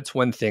that's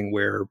one thing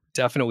where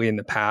definitely in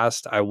the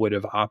past, I would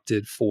have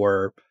opted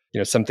for,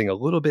 something a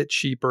little bit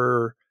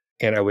cheaper,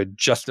 and I would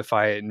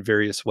justify it in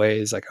various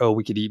ways, like, oh,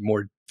 we could eat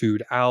more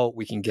food out,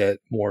 we can get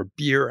more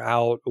beer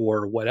out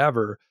or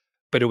whatever.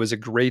 But it was a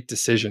great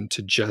decision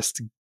to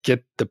just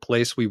get the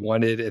place we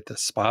wanted at the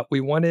spot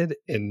we wanted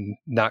and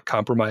not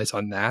compromise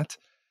on that.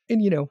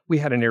 And, we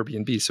had an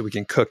Airbnb so we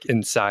can cook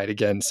inside.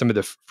 Again, some of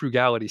the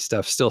frugality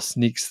stuff still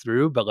sneaks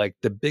through, but like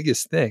the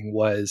biggest thing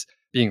was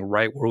being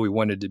right where we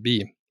wanted to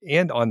be.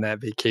 And on that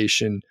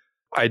vacation,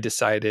 I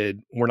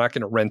decided we're not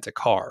going to rent a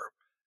car.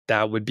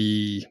 That would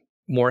be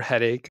more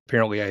headache.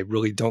 Apparently, I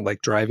really don't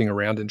like driving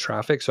around in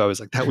traffic. So I was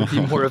like, that would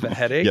be more of a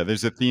headache. Yeah,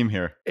 there's a theme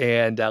here.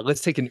 And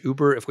let's take an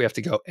Uber if we have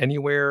to go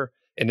anywhere,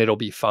 and it'll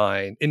be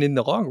fine. And in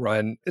the long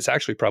run, it's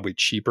actually probably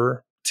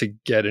cheaper to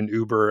get an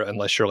Uber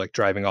unless you're like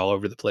driving all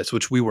over the place,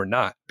 which we were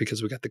not,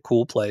 because we got the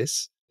cool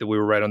place that we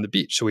were right on the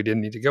beach. So we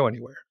didn't need to go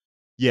anywhere.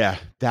 Yeah,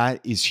 that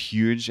is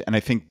huge. And I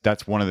think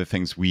that's one of the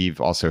things we've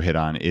also hit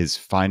on is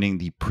finding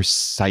the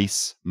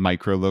precise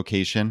micro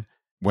location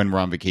when we're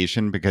on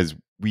vacation, because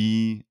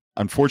we,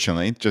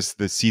 unfortunately, just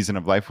the season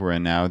of life we're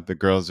in now, the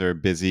girls are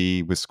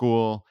busy with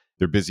school.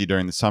 They're busy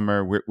during the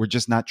summer. We're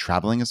just not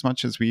traveling as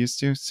much as we used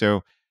to.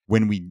 So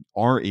when we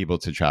are able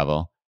to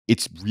travel,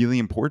 it's really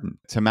important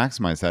to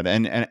maximize that.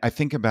 And I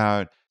think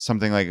about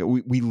something like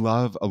we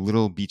love a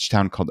little beach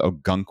town called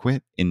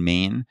Ogunquit in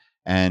Maine.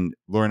 And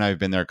Laura and I have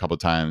been there a couple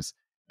of times.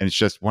 And it's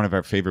just one of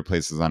our favorite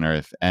places on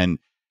earth. And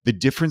the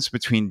difference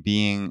between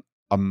being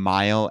a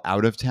mile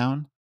out of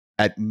town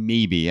at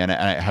maybe, and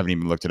I haven't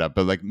even looked it up,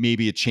 but like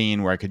maybe a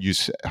chain where I could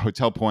use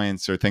hotel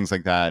points or things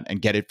like that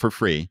and get it for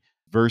free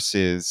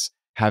versus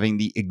having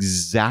the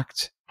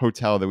exact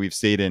hotel that we've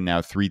stayed in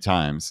now 3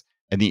 times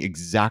and the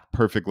exact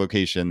perfect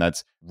location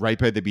that's right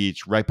by the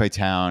beach, right by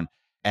town,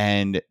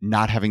 and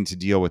not having to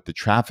deal with the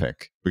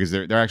traffic because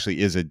there actually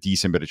is a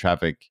decent bit of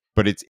traffic,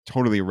 but it's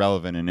totally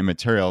irrelevant and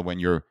immaterial when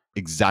you're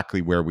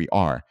exactly where we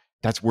are.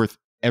 That's worth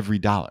every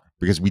dollar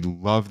because we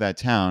love that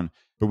town.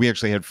 But we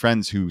actually had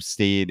friends who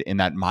stayed in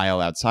that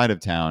mile outside of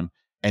town,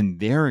 and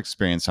their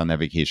experience on that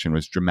vacation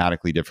was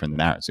dramatically different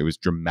than ours. It was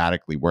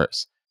dramatically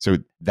worse. So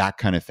that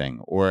kind of thing,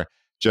 or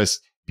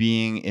just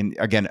being in,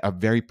 again, a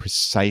very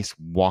precise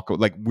walk.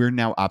 Like we're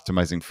now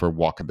optimizing for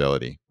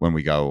walkability when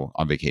we go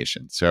on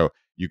vacation. So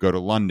you go to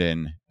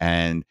London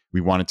and we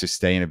wanted to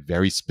stay in a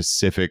very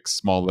specific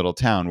small little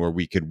town where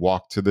we could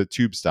walk to the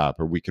tube stop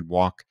or we could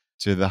walk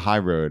to the high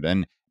road.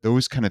 And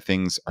those kind of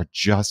things are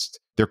just,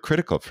 they're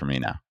critical for me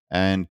now.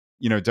 And,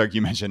 Doug,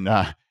 you mentioned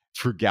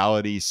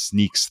frugality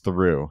sneaks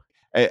through.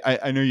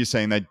 I know you're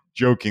saying that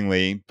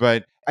jokingly,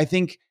 but I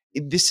think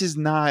this is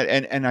not,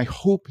 and I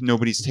hope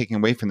nobody's taking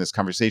away from this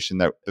conversation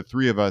that the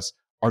three of us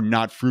are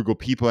not frugal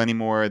people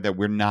anymore, that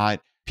we're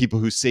not people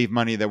who save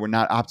money, that we're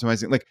not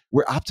optimizing. Like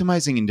we're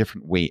optimizing in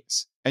different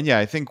ways. And yeah,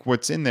 I think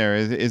what's in there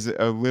is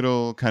a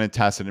little kind of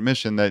tacit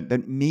admission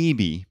that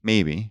maybe,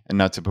 and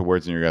not to put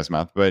words in your guys'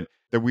 mouth, but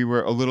that we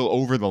were a little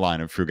over the line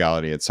of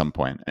frugality at some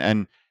point.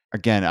 And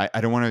again,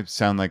 I don't want to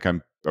sound like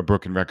I'm a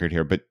broken record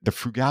here, but the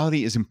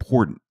frugality is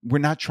important. We're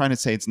not trying to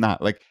say it's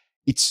not. Like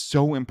it's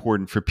so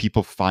important for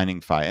people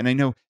finding FI. And I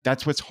know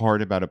that's what's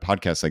hard about a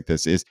podcast like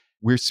this is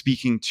we're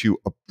speaking to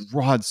a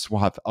broad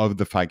swath of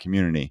the FI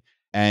community.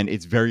 And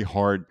it's very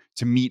hard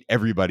to meet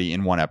everybody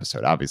in one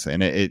episode, obviously.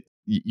 And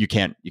you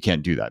can't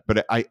do that.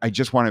 But I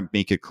just want to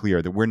make it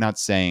clear that we're not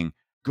saying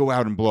go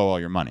out and blow all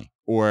your money,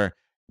 or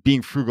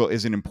being frugal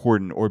isn't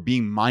important, or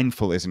being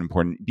mindful isn't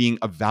important, being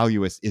a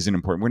valuist isn't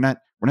important. We're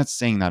not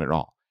saying that at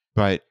all.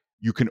 But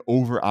you can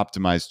over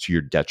optimize to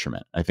your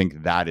detriment. I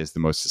think that is the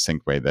most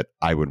succinct way that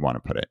I would want to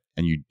put it.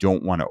 And you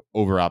don't want to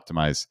over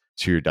optimize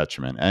to your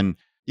detriment. And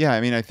yeah,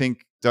 I mean, I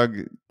think, Doug,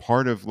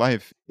 part of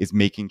life is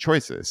making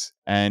choices.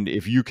 And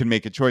if you can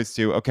make a choice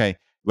to, okay,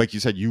 like you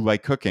said, you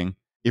like cooking.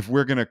 If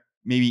we're going to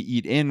maybe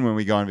eat in when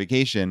we go on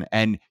vacation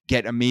and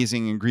get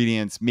amazing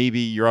ingredients, maybe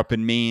you're up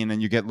in Maine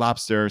and you get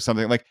lobster or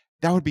something, like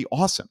that would be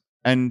awesome.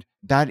 And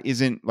that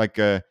isn't like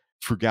a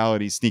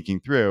frugality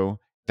sneaking through.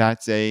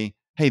 That's a,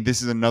 hey,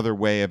 this is another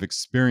way of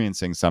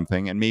experiencing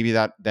something. And maybe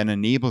that then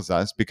enables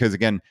us, because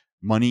again,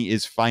 money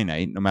is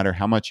finite, no matter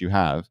how much you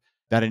have,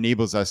 that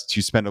enables us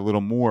to spend a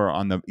little more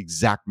on the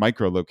exact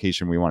micro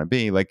location we want to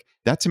be. Like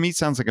that to me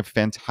sounds like a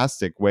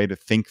fantastic way to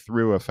think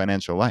through a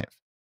financial life.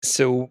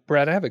 So,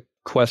 Brad, I have a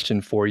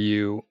question for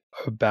you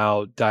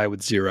about Die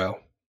with Zero.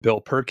 Bill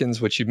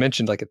Perkins, which you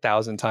mentioned like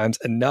 1,000 times,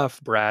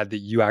 enough, Brad, that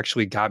you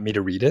actually got me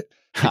to read it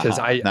because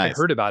I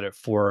heard about it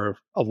for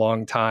a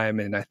long time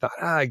and I thought,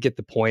 I get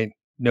the point,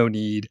 no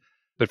need.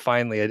 But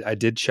finally, I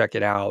did check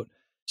it out.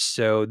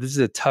 So this is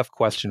a tough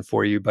question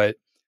for you, but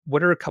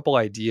what are a couple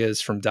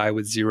ideas from Die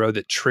with Zero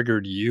that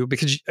triggered you?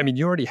 Because, I mean,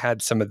 you already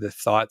had some of the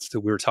thoughts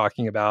that we were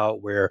talking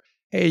about where,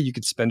 hey, you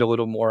could spend a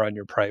little more on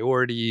your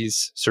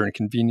priorities. Certain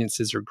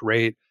conveniences are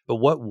great. But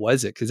what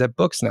was it? Because that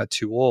book's not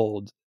too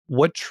old.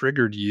 What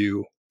triggered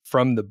you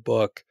from the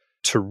book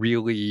to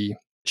really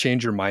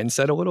change your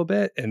mindset a little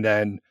bit? And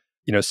then,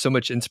 so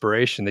much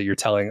inspiration that you're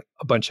telling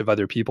a bunch of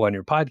other people on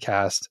your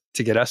podcast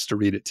to get us to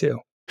read it too.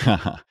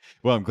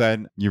 Well, I'm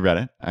glad you read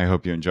it. I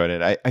hope you enjoyed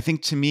it. I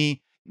think to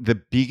me, the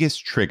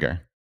biggest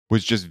trigger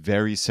was just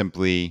very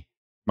simply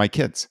my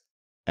kids.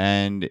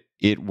 And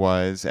it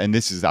was, and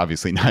this is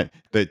obviously not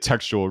the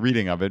textual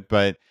reading of it,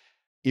 but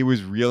it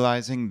was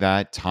realizing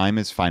that time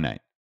is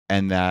finite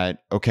and that,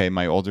 okay,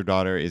 my older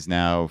daughter is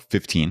now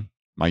 15,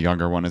 my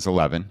younger one is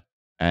 11.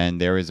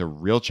 And there is a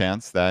real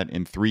chance that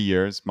in 3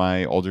 years,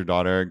 my older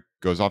daughter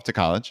goes off to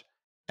college.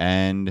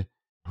 And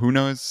who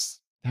knows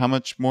how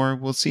much more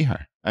we'll see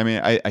her. I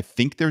mean, I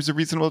think there's a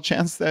reasonable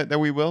chance that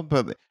we will.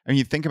 But I mean,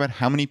 you think about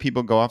how many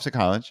people go off to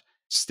college,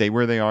 stay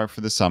where they are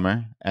for the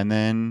summer, and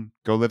then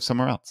go live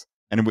somewhere else.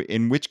 And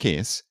in which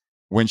case,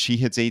 when she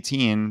hits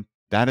 18,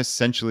 that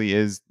essentially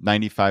is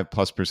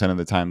 95+% of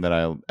the time that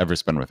I'll ever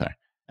spend with her.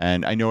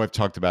 And I know I've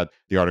talked about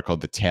the article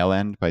The Tail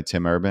End by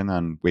Tim Urban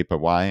on Wait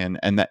But Why,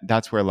 and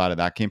that's where a lot of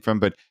that came from.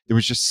 But there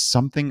was just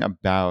something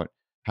about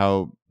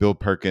how Bill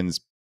Perkins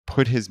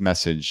put his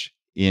message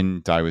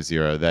in Die with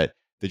Zero that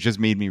just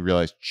made me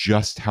realize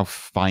just how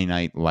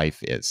finite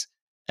life is.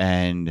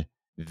 And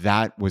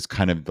that was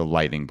kind of the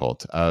lightning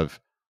bolt of,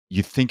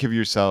 you think of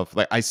yourself,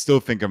 like I still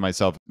think of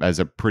myself as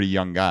a pretty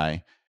young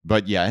guy,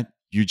 but yet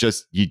you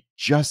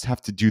just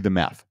have to do the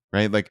math,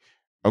 right? Like,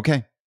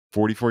 okay,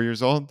 44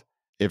 years old,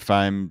 if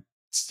I'm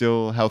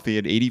still healthy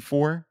at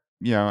 84,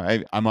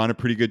 I'm on a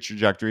pretty good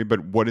trajectory,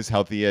 but what does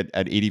healthy at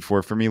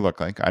 84 for me look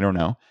like? I don't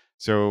know.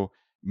 So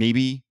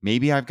maybe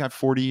I've got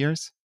 40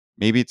 years,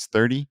 maybe it's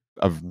 30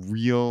 of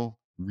real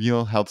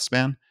health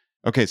span.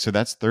 Okay, so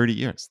that's 30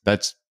 years.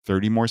 That's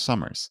 30 more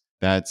summers.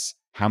 That's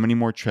how many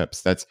more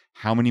trips. That's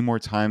how many more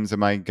times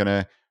am I going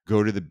to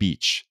go to the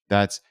beach.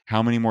 That's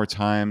how many more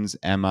times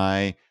am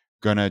I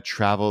going to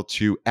travel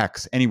to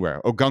X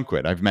anywhere.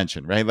 Ogunquit, I've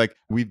mentioned, right? Like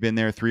we've been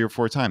there 3 or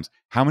 4 times.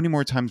 How many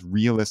more times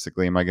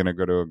realistically am I going to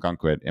go to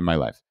Ogunquit in my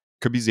life?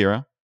 Could be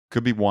 0,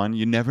 could be 1.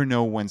 You never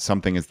know when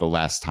something is the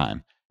last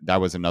time. That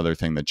was another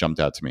thing that jumped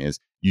out to me is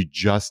you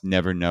just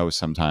never know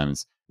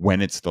sometimes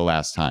when it's the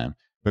last time.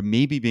 But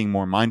maybe being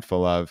more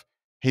mindful of,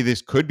 hey,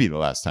 this could be the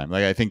last time.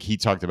 Like I think he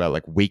talked about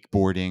like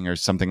wakeboarding or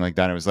something like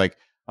that. It was like,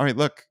 all right,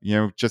 look,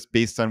 just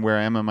based on where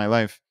I am in my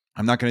life,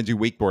 I'm not going to do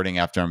wakeboarding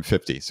after I'm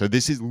 50. So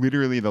this is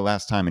literally the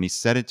last time. And he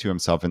said it to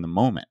himself in the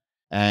moment.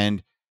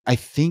 And I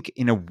think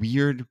in a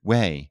weird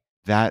way,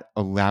 that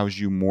allows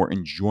you more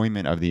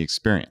enjoyment of the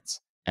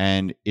experience.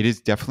 And it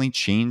has definitely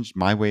changed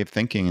my way of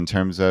thinking in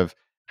terms of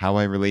how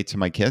I relate to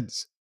my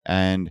kids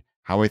and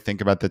how I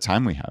think about the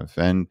time we have.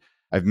 And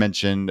I've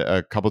mentioned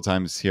a couple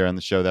times here on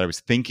the show that I was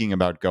thinking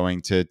about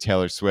going to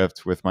Taylor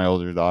Swift with my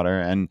older daughter,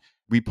 and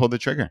we pulled the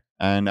trigger.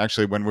 And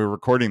actually, when we're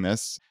recording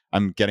this,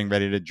 I'm getting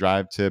ready to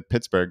drive to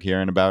Pittsburgh here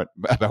in about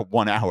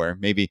 1 hour,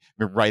 maybe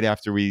right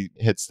after we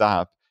hit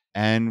stop.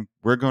 And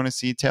we're going to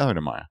see Taylor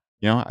tomorrow.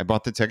 I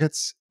bought the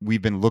tickets.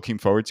 We've been looking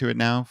forward to it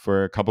now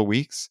for a couple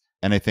weeks.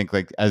 And I think,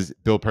 like, as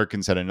Bill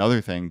Perkins said, another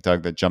thing,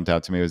 Doug, that jumped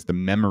out to me was the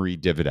memory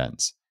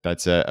dividends.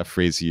 That's a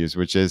phrase he used,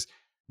 which is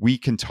we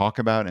can talk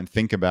about and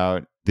think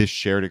about this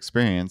shared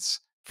experience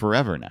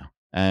forever now.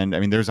 And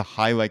I mean, there's a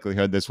high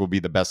likelihood this will be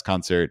the best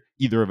concert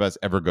either of us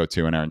ever go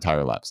to in our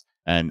entire lives.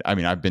 And I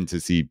mean, I've been to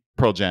see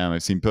Pearl Jam.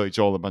 I've seen Billy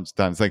Joel a bunch of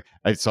times. Like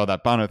I saw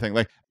that Bono thing,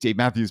 like Dave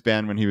Matthews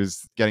Band when he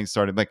was getting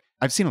started. Like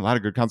I've seen a lot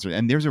of good concerts,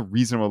 and there's a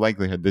reasonable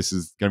likelihood this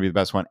is going to be the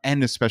best one.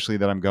 And especially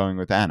that I'm going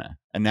with Anna.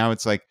 And now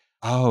it's like,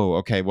 oh,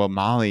 okay, well,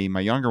 Molly, my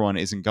younger one,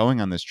 isn't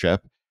going on this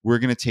trip. We're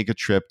going to take a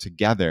trip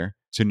together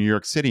to New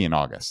York City in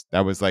August.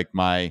 That was like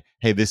my,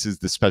 hey, this is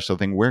the special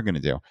thing we're going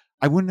to do.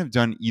 I wouldn't have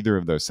done either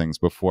of those things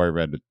before I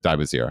read Die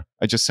with Zero.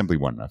 I just simply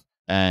wouldn't have.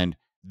 And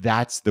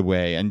that's the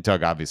way. And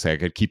Doug, obviously, I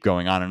could keep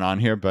going on and on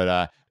here,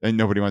 but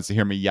nobody wants to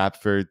hear me yap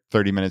for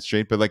 30 minutes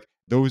straight. But like,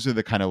 those are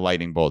the kind of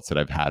lightning bolts that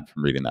I've had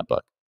from reading that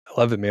book. I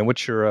love it, man.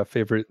 What's your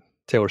favorite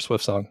Taylor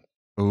Swift song?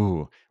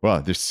 Oh,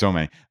 well, there's so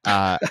many.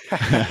 I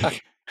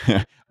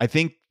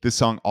think the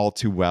song All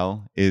Too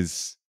Well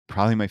is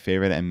probably my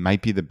favorite and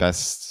might be the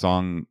best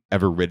song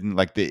ever written.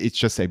 Like it's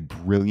just a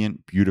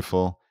brilliant,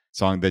 beautiful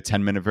song. The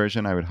 10-minute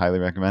version, I would highly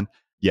recommend.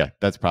 Yeah,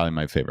 that's probably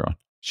my favorite one.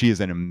 She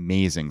is an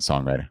amazing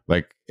songwriter.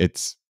 Like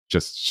it's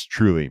just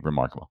truly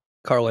remarkable.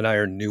 Carl and I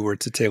are newer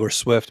to Taylor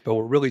Swift, but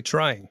we're really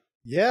trying.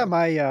 Yeah,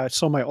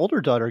 my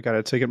older daughter got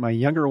a ticket. My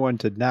younger one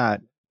did not,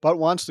 but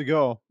wants to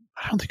go.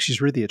 I don't think she's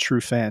really a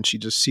true fan. She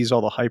just sees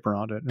all the hype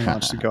around it and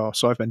wants to go.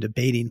 So I've been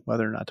debating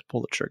whether or not to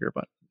pull the trigger,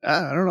 but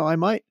I don't know. I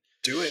might.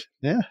 Do it.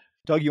 Yeah.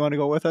 Doug, you want to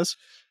go with us?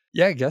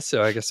 Yeah, I guess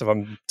so. I guess if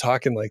I'm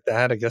talking like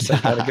that, I guess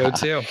I gotta go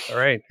too. All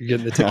right. You're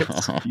getting the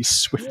tickets. You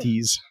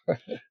Swifties. All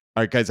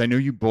right, guys, I know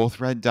you both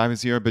read Die with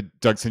Zero, but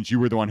Doug, since you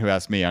were the one who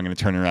asked me, I'm going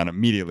to turn around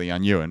immediately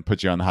on you and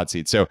put you on the hot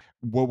seat. So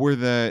what were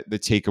the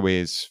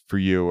takeaways for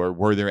you, or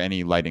were there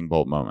any lightning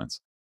bolt moments?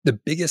 The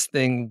biggest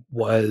thing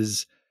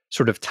was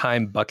sort of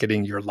time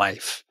bucketing your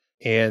life.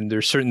 And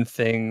there's certain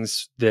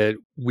things that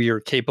we are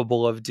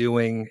capable of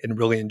doing and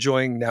really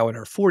enjoying now in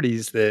our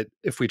 40s that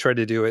if we try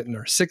to do it in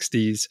our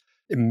 60s,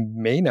 it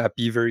may not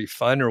be very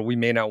fun, or we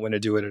may not want to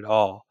do it at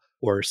all,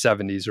 or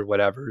 70s or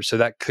whatever. So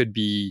that could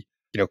be,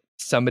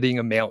 summiting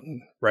a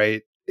mountain,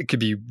 right? It could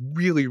be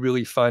really,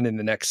 really fun in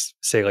the next,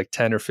 say, like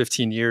 10 or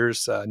 15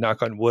 years.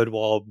 Knock on wood,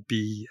 we'll all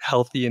be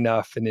healthy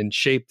enough and in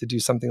shape to do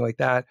something like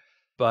that.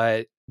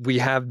 But we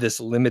have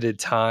this limited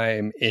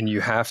time, and you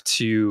have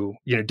to,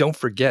 don't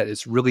forget,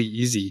 it's really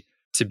easy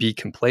to be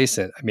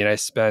complacent. I mean, I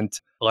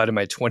spent a lot of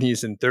my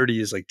 20s and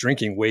 30s like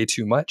drinking way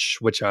too much,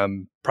 which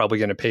I'm probably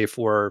going to pay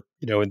for,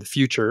 in the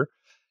future.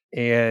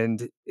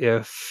 And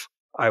if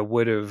I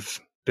would have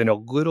been a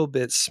little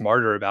bit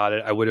smarter about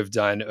it, I would have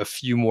done a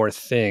few more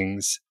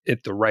things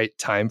at the right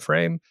time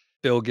frame.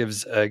 Bill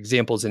gives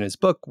examples in his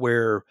book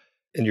where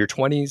in your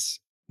 20s,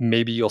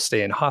 maybe you'll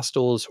stay in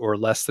hostels or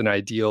less than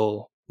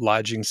ideal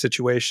lodging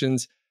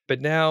situations.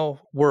 But now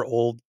we're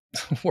old,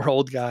 we're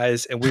old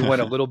guys, and we want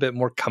a little bit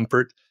more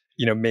comfort.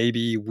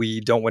 Maybe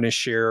we don't want to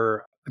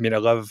share. I mean, I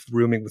love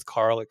rooming with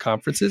Carl at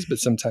conferences, but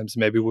sometimes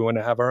maybe we want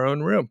to have our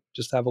own room,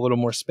 just have a little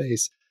more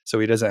space so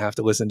he doesn't have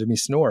to listen to me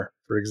snore,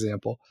 for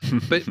example.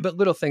 But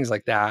little things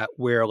like that,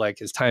 where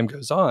like as time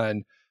goes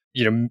on,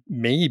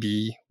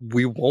 maybe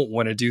we won't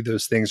want to do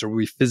those things, or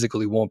we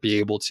physically won't be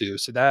able to.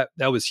 So that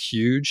was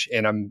huge.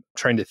 And I'm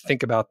trying to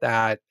think about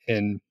that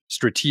and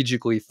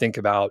strategically think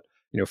about,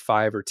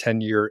 5 or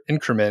 10 year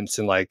increments,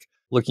 and like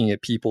looking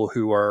at people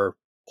who are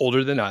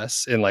older than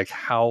us and like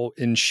how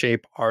in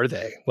shape are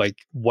they? Like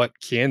what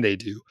can they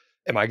do?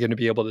 Am I going to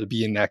be able to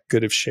be in that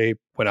good of shape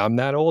when I'm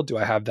that old? Do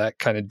I have that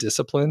kind of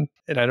discipline?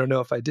 And I don't know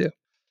if I do.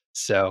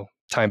 So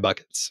time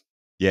buckets.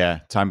 Yeah,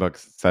 time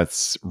buckets.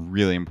 That's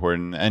really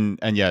important. And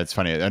yeah, it's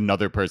funny.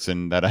 Another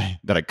person that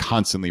I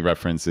constantly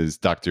reference is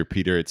Dr.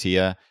 Peter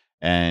Attia.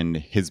 and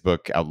his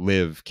book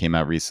Outlive came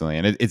out recently,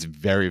 and it's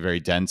very, very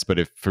dense. But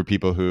if for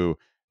people who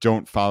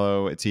don't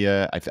follow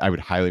Attia, I would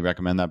highly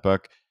recommend that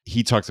book.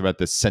 He talks about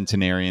the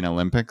centenarian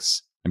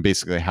Olympics, and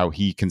basically how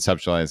he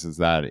conceptualizes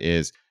that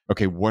is,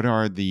 okay, what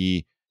are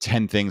the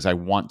 10 things I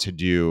want to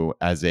do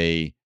as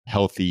a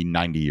healthy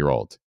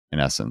 90-year-old, in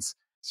essence?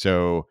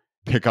 So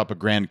pick up a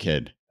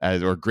grandkid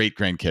or great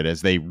grandkid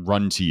as they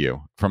run to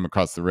you from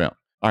across the room.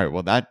 All right,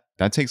 well, that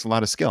takes a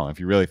lot of skill if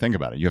you really think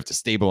about it. You have to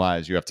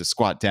stabilize, you have to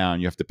squat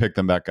down, you have to pick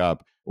them back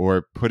up,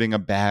 or putting a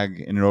bag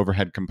in an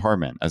overhead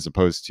compartment as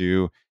opposed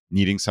to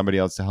needing somebody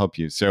else to help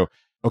you. So,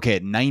 okay,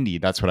 at 90,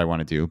 that's what I want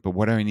to do. But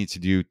what do I need to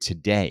do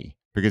today?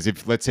 Because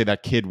if, let's say,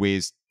 that kid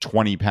weighs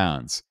 20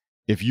 pounds,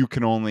 if you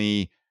can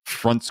only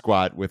front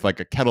squat with like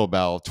a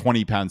kettlebell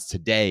 20 pounds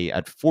today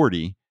at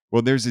 40,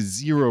 well, there's a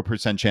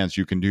 0% chance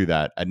you can do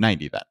that at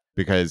 90 then,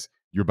 because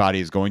your body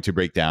is going to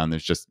break down.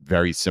 There's just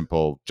very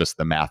simple, just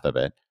the math of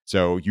it.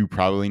 So you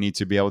probably need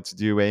to be able to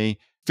do a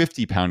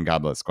 50-pound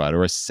goblet squat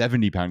or a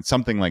 70-pound,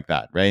 something like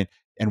that, right?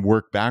 And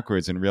work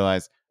backwards and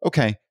realize,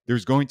 okay,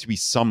 there's going to be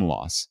some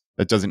loss.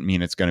 That doesn't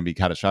mean it's going to be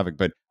catastrophic,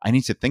 but I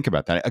need to think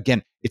about that.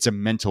 Again, it's a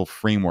mental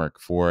framework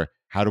for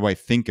how do I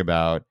think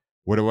about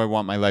what do I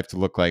want my life to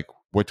look like?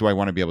 What do I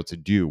want to be able to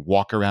do?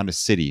 Walk around a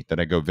city that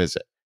I go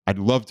visit. I'd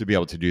love to be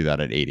able to do that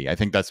at 80. I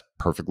think that's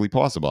perfectly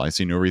possible. I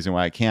see no reason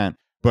why I can't.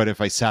 But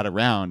if I sat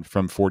around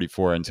from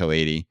 44 until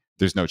 80,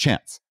 there's no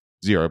chance.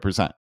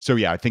 0%. So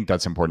yeah, I think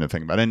that's important to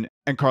think about.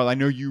 And Carl, I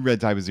know you read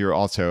Die with Zero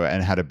also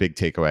and had a big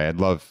takeaway. I'd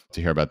love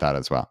to hear about that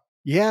as well.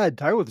 Yeah,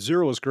 Die with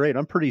Zero is great.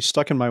 I'm pretty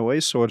stuck in my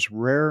ways, so it's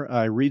rare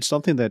I read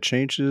something that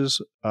changes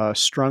a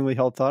strongly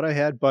held thought I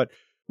had. But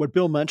what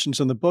Bill mentions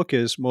in the book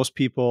is most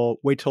people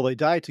wait till they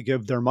die to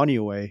give their money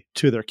away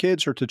to their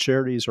kids or to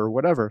charities or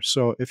whatever.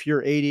 So if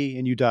you're 80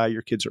 and you die,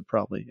 your kids are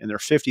probably in their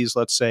 50s,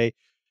 let's say.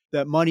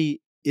 That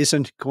money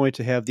isn't going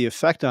to have the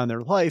effect on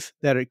their life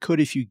that it could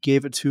if you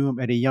gave it to them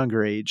at a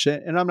younger age.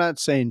 And I'm not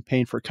saying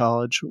paying for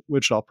college,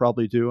 which I'll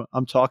probably do.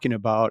 I'm talking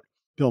about,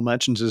 Bill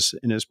mentions this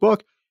in his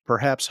book,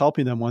 perhaps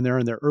helping them when they're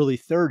in their early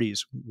 30s,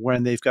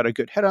 when they've got a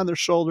good head on their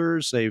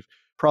shoulders, they've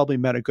probably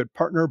met a good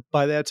partner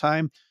by that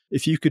time.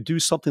 If you could do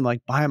something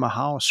like buy them a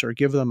house or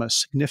give them a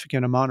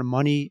significant amount of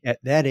money at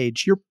that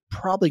age, you're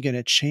probably going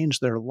to change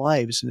their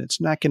lives, and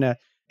it's not going to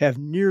have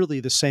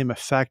nearly the same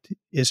effect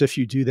as if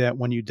you do that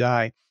when you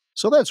die.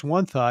 So that's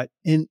one thought.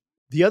 And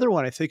the other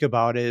one I think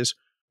about is,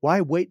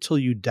 why wait till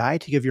you die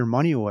to give your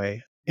money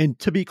away? And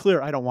to be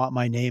clear, I don't want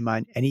my name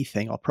on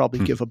anything. I'll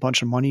probably give a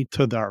bunch of money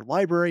to our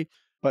library.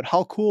 But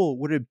how cool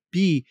would it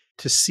be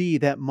to see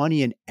that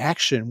money in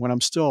action when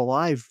I'm still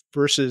alive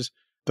versus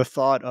the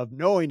thought of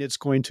knowing it's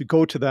going to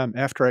go to them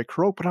after I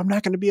croak, but I'm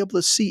not going to be able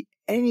to see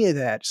any of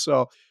that.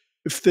 So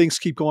if things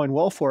keep going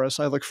well for us,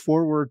 I look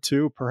forward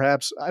to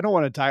perhaps, I don't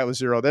want to die with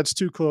zero. That's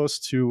too close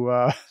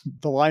to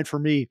the line for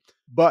me,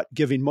 but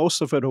giving most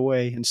of it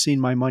away and seeing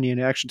my money in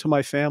action to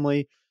my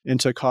family and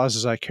to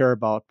causes I care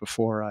about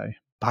before I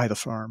buy the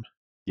farm.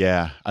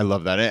 Yeah, I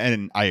love that.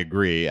 And I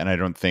agree. And I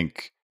don't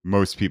think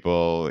most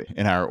people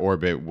in our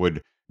orbit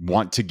would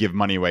want to give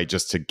money away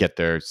just to get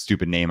their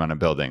stupid name on a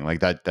building. Like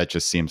that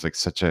just seems like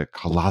such a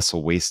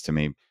colossal waste to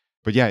me.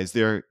 But yeah, is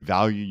there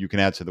value you can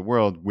add to the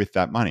world with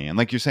that money? And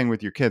like you're saying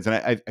with your kids, and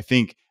I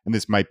think, and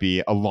this might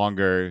be a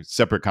longer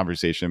separate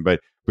conversation, but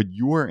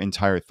your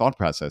entire thought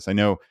process, I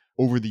know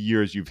over the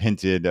years you've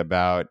hinted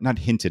about, not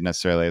hinted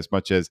necessarily as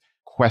much as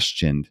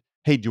questioned,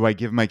 hey, do I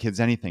give my kids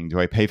anything? Do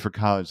I pay for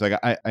college? Like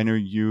I know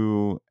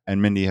you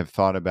and Mindy have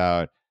thought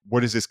about,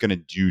 what is this going to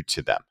do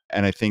to them?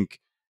 And I think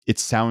it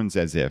sounds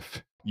as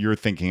if your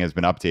thinking has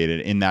been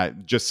updated in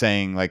that just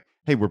saying like,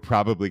 hey, we're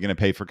probably going to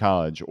pay for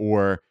college,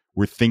 or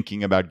we're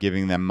thinking about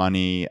giving them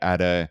money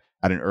at an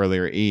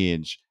earlier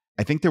age.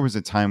 I think there was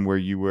a time where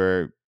you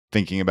were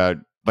thinking about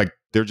like,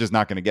 they're just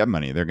not going to get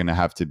money. They're going to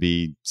have to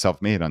be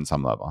self-made on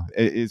some level.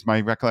 Is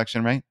my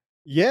recollection right?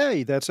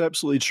 Yeah, that's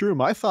absolutely true.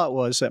 My thought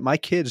was that my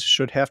kids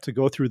should have to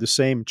go through the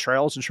same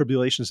trials and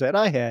tribulations that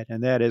I had,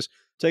 and that is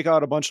take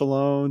out a bunch of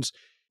loans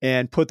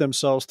and put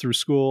themselves through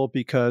school,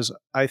 because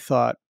I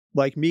thought,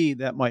 like me,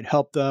 that might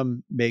help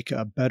them make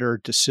a better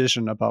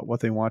decision about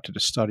what they wanted to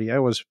study. I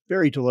was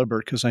very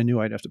deliberate because I knew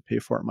I'd have to pay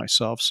for it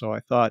myself. So I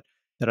thought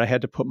that I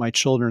had to put my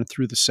children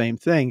through the same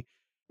thing.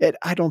 And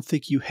I don't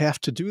think you have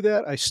to do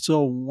that. I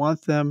still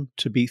want them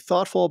to be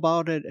thoughtful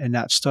about it and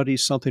not study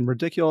something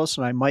ridiculous.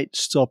 And I might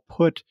still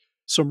put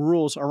some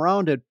rules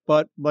around it.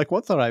 But like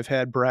one thought I've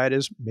had, Brad,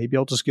 is maybe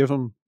I'll just give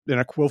them an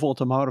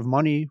equivalent amount of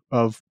money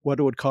of what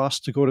it would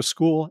cost to go to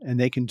school, and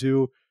they can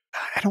do,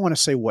 I don't want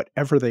to say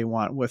whatever they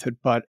want with it,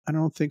 but I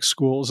don't think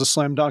school is a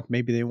slam dunk.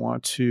 Maybe they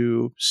want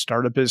to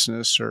start a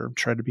business or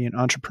try to be an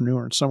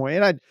entrepreneur in some way.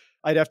 And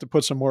I'd have to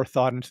put some more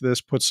thought into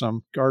this, put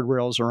some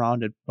guardrails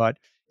around it. But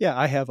yeah,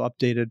 I have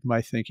updated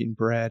my thinking,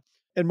 Brad.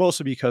 And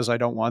mostly because I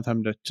don't want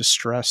them to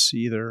stress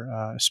either,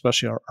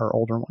 especially our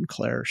older one,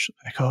 Claire. She's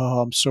like,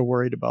 oh, I'm so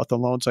worried about the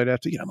loans I'd have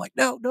to get. I'm like,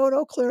 no,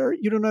 Claire,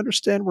 you don't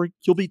understand.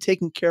 You'll be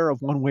taken care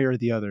of one way or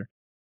the other.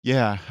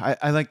 Yeah,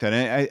 I like that.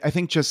 And I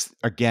think just,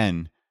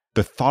 again,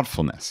 the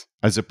thoughtfulness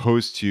as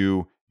opposed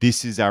to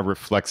this is our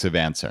reflexive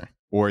answer,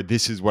 or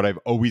this is what I've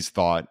always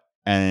thought.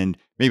 And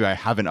maybe I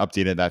haven't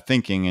updated that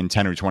thinking in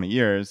 10 or 20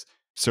 years.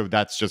 So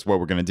that's just what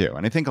we're going to do.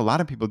 And I think a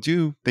lot of people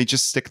do. They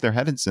just stick their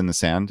heads in the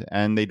sand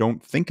and they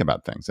don't think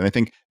about things. And I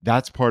think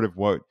that's part of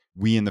what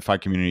we in the FI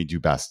community do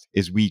best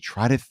is we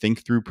try to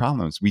think through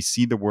problems. We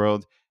see the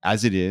world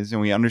as it is,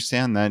 and we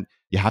understand that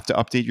you have to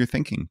update your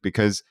thinking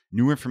because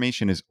new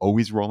information is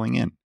always rolling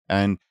in.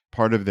 And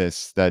part of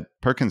this that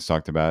Perkins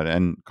talked about,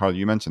 and Carl,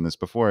 you mentioned this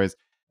before, is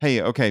hey,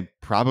 okay,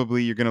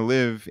 probably you're going to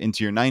live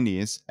into your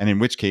 90s, and in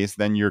which case,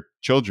 then your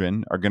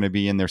children are going to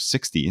be in their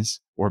 60s,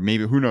 or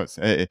maybe who knows?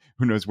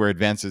 Who knows where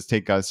advances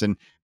take us? And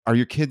are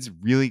your kids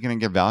really going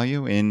to get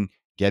value in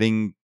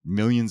getting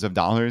millions of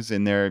dollars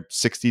in their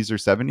 60s or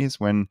 70s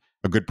when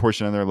a good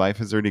portion of their life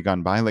has already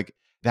gone by? Like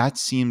that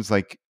seems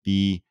like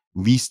the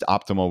least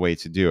optimal way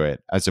to do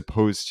it, as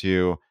opposed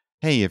to,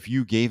 hey, if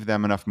you gave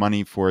them enough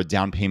money for a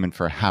down payment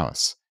for a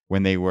house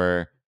when they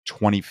were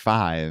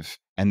 25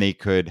 and they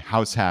could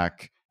house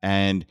hack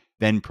and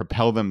then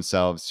propel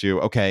themselves to,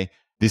 okay,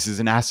 this is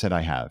an asset I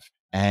have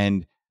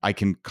and I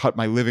can cut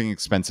my living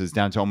expenses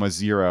down to almost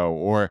zero,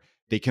 or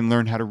they can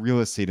learn how to real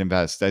estate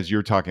invest, as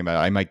you're talking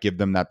about. I might give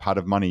them that pot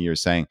of money you're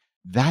saying.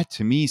 That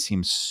to me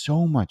seems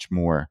so much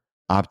more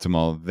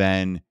optimal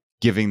than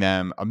giving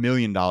them $1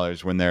 million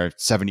when they're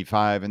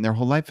 75 and their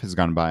whole life has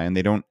gone by and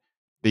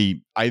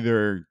they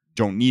either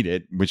don't need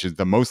it, which is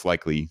the most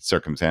likely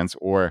circumstance,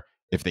 or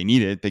if they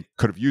need it, they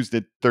could have used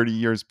it 30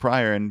 years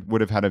prior and would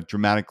have had a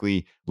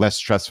dramatically less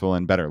stressful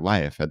and better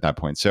life at that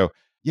point. So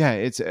yeah,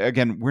 it's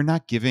again, we're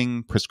not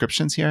giving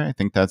prescriptions here. I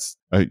think that's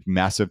a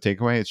massive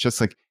takeaway. It's just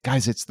like,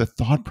 guys, it's the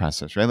thought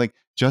process, right? Like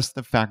just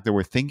the fact that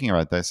we're thinking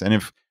about this. And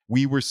if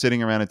we were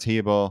sitting around a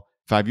table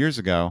 5 years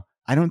ago,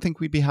 I don't think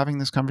we'd be having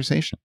this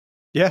conversation.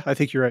 Yeah, I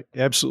think you're right.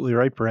 Absolutely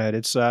right, Brad.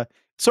 It's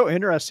so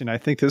interesting. I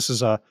think this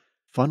is a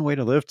fun way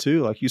to live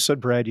too. Like you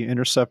said, Brad, you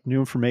intercept new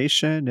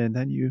information and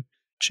then you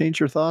change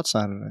your thoughts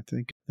on it. I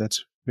think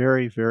that's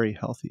very, very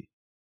healthy.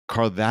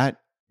 Carl, that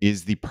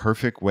is the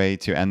perfect way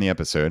to end the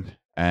episode.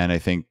 And I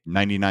think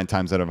 99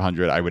 times out of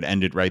 100, I would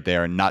end it right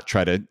there and not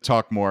try to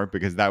talk more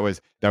because that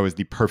was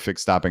the perfect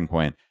stopping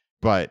point.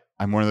 But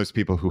I'm one of those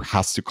people who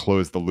has to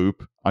close the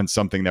loop on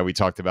something that we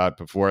talked about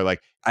before.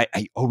 Like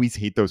I always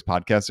hate those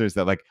podcasters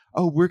that like,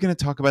 oh, we're going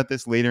to talk about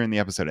this later in the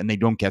episode and they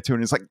don't get to it.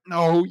 And it's like,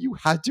 no, you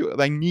had to,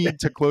 I need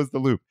to close the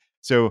loop.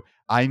 So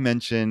I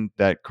mentioned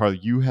that, Carl,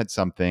 you had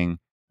something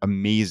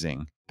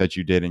amazing that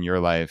you did in your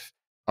life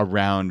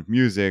around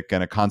music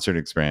and a concert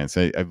experience.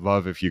 I'd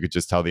love if you could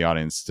just tell the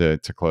audience to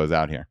close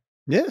out here.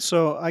 Yeah,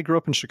 so I grew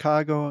up in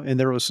Chicago, and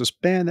there was this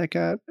band that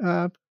got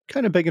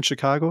kind of big in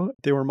Chicago.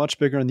 They were much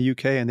bigger in the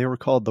UK, and they were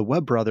called the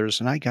Webb Brothers,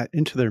 and I got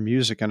into their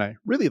music, and I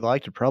really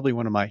liked it. Probably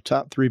one of my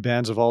top 3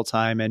 bands of all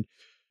time, and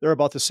they're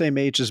about the same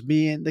age as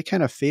me, and they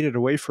kind of faded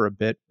away for a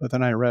bit. But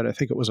then I read, I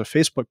think it was a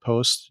Facebook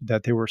post,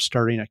 that they were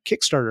starting a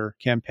Kickstarter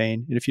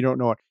campaign. And if you don't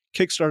know what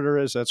Kickstarter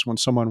is, that's when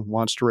someone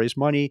wants to raise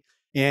money.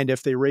 And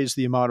if they raise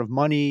the amount of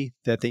money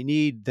that they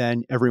need,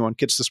 then everyone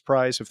gets this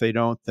prize. If they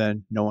don't,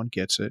 then no one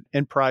gets it.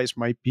 And prize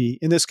might be,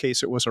 in this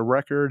case, it was a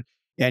record.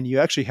 And you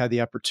actually had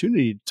the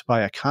opportunity to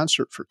buy a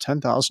concert for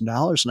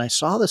 $10,000. And I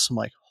saw this, I'm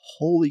like,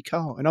 holy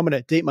cow. And I'm going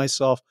to date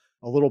myself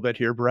a little bit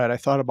here, Brad. I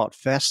thought about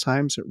Fast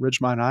Times at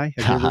Ridgemont High.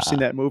 Have you ever seen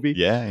that movie?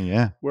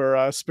 Yeah. Where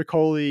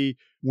Spicoli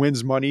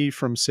wins money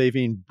from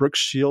saving Brooke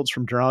Shields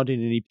from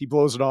drowning, and he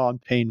blows it all on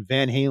paying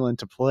Van Halen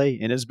to play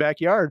in his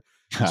backyard.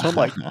 So I'm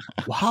like,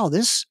 wow,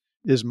 this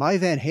is my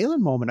Van Halen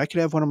moment. I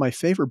could have one of my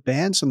favorite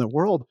bands in the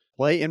world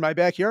play in my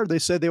backyard. They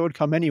said they would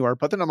come anywhere.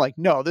 But then I'm like,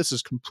 no, this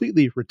is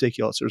completely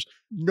ridiculous. There's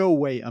no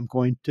way I'm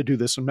going to do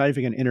this. I'm not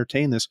even going to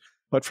entertain this.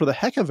 But for the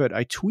heck of it,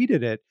 I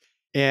tweeted it.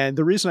 And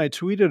the reason I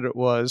tweeted it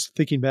was,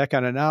 thinking back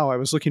on it now, I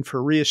was looking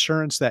for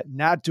reassurance that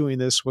not doing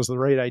this was the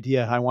right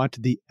idea. I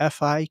wanted the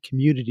FI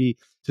community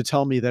to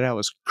tell me that I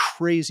was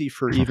crazy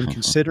for even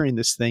considering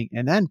this thing.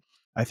 And then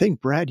I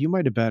think, Brad, you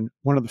might have been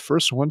one of the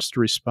first ones to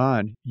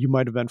respond. You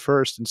might have been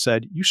first and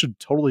said, you should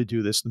totally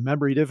do this. The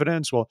memory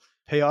dividends will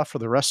pay off for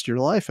the rest of your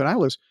life. And I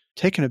was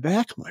taken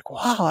aback. I'm like,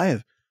 wow, I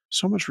have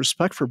so much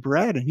respect for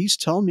Brad, and he's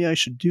telling me I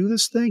should do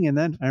this thing. And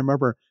then I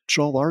remember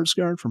Joel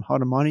Arsgaard from How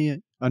to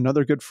Money,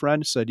 another good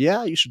friend, said,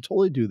 yeah, you should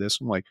totally do this.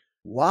 I'm like,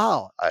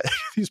 wow,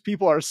 these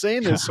people are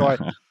saying this. So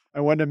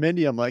I went to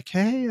Mindy. I'm like,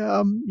 hey,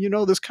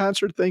 this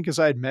concert thing, because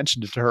I had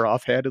mentioned it to her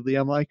offhandedly.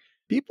 I'm like,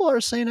 people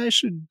are saying I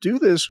should do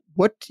this.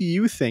 What do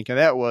you think? And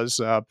that was,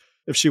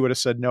 if she would have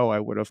said no, I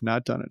would have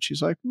not done it.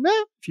 She's like, nah,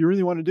 if you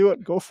really want to do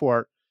it, go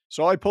for it.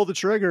 So I pulled the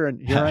trigger,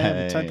 and here I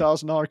am, a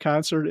 $10,000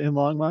 concert in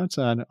Longmont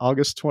on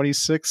August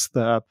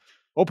 26th,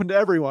 open to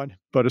everyone,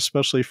 but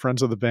especially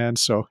friends of the band.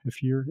 So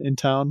if you're in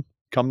town,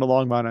 come to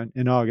Longmont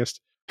in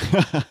August.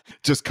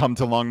 Just come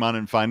to Longmont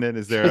and find it.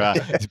 Is there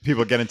do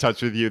people get in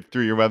touch with you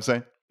through your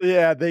website?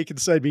 Yeah, they can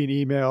send me an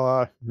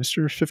email,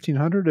 Mr.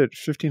 1500 at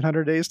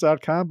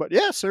 1500days.com. But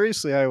yeah,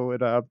 seriously, I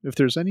would, if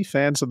there's any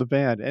fans of the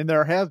band, and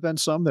there have been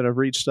some that have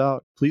reached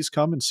out, please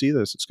come and see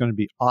this. It's going to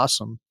be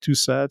awesome. 2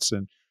 sets,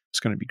 and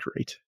it's going to be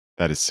great.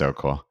 That is so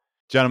cool.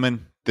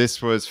 Gentlemen,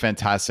 This was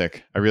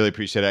fantastic. I really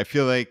appreciate it. I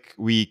feel like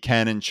we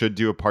can and should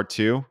do a part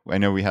 2. I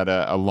know we had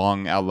a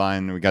long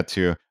outline. We got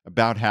to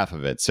about half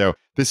of it. So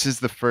this is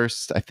the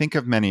first, I think,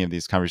 of many of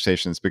these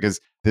conversations, because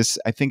this,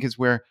 I think, is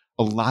where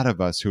a lot of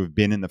us who have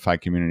been in the FI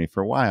community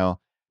for a while,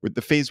 with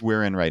the phase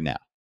we're in right now.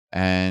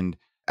 And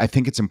I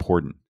think it's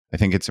important. I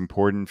think it's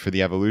important for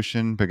the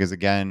evolution because,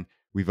 again,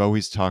 we've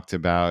always talked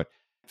about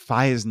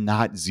FI is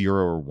not 0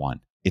 or 1.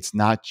 It's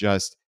not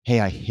just, hey,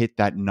 I hit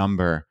that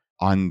number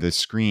on the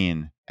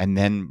screen and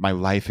then my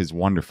life is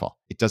wonderful.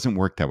 It doesn't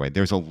work that way.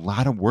 There's a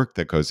lot of work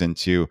that goes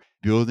into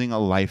building a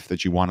life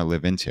that you want to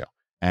live into.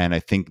 And I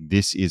think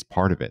this is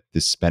part of it,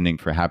 this spending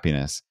for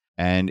happiness.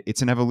 And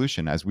it's an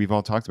evolution, as we've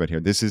all talked about here.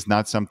 This is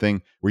not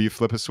something where you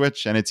flip a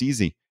switch and it's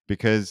easy,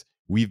 because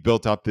we've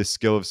built up this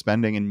skill of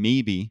spending and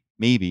maybe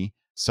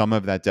some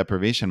of that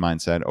deprivation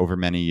mindset over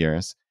many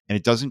years. And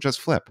it doesn't just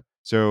flip.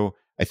 So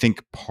I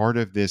think part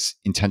of this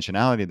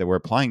intentionality that we're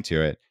applying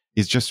to it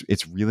is just,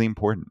 it's really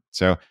important.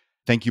 So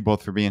thank you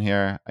both for being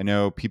here. I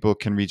know people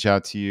can reach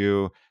out to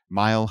you,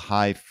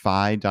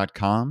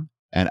 milehighfi.com,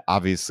 and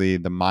obviously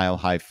the Mile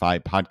High Fi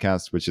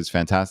podcast, which is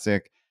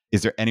fantastic.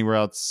 Is there anywhere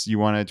else you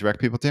want to direct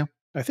people to?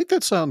 I think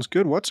that sounds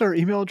good. What's our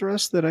email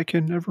address that I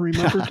can never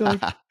remember,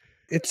 Doug?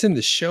 It's in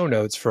the show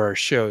notes for our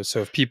show.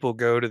 So if people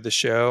go to the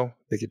show,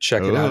 they could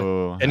check it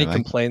out. Any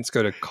complaints,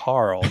 go to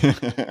Carl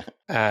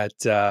at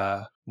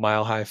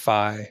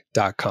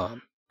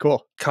milehighfi.com.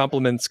 Cool.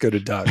 Compliments, go to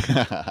Doug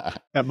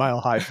at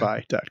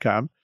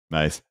milehighfi.com.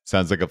 Nice.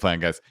 Sounds like a plan,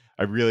 guys.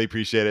 I really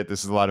appreciate it.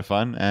 This is a lot of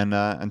fun. And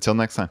until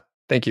next time.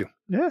 Thank you.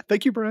 Yeah.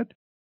 Thank you, Brad.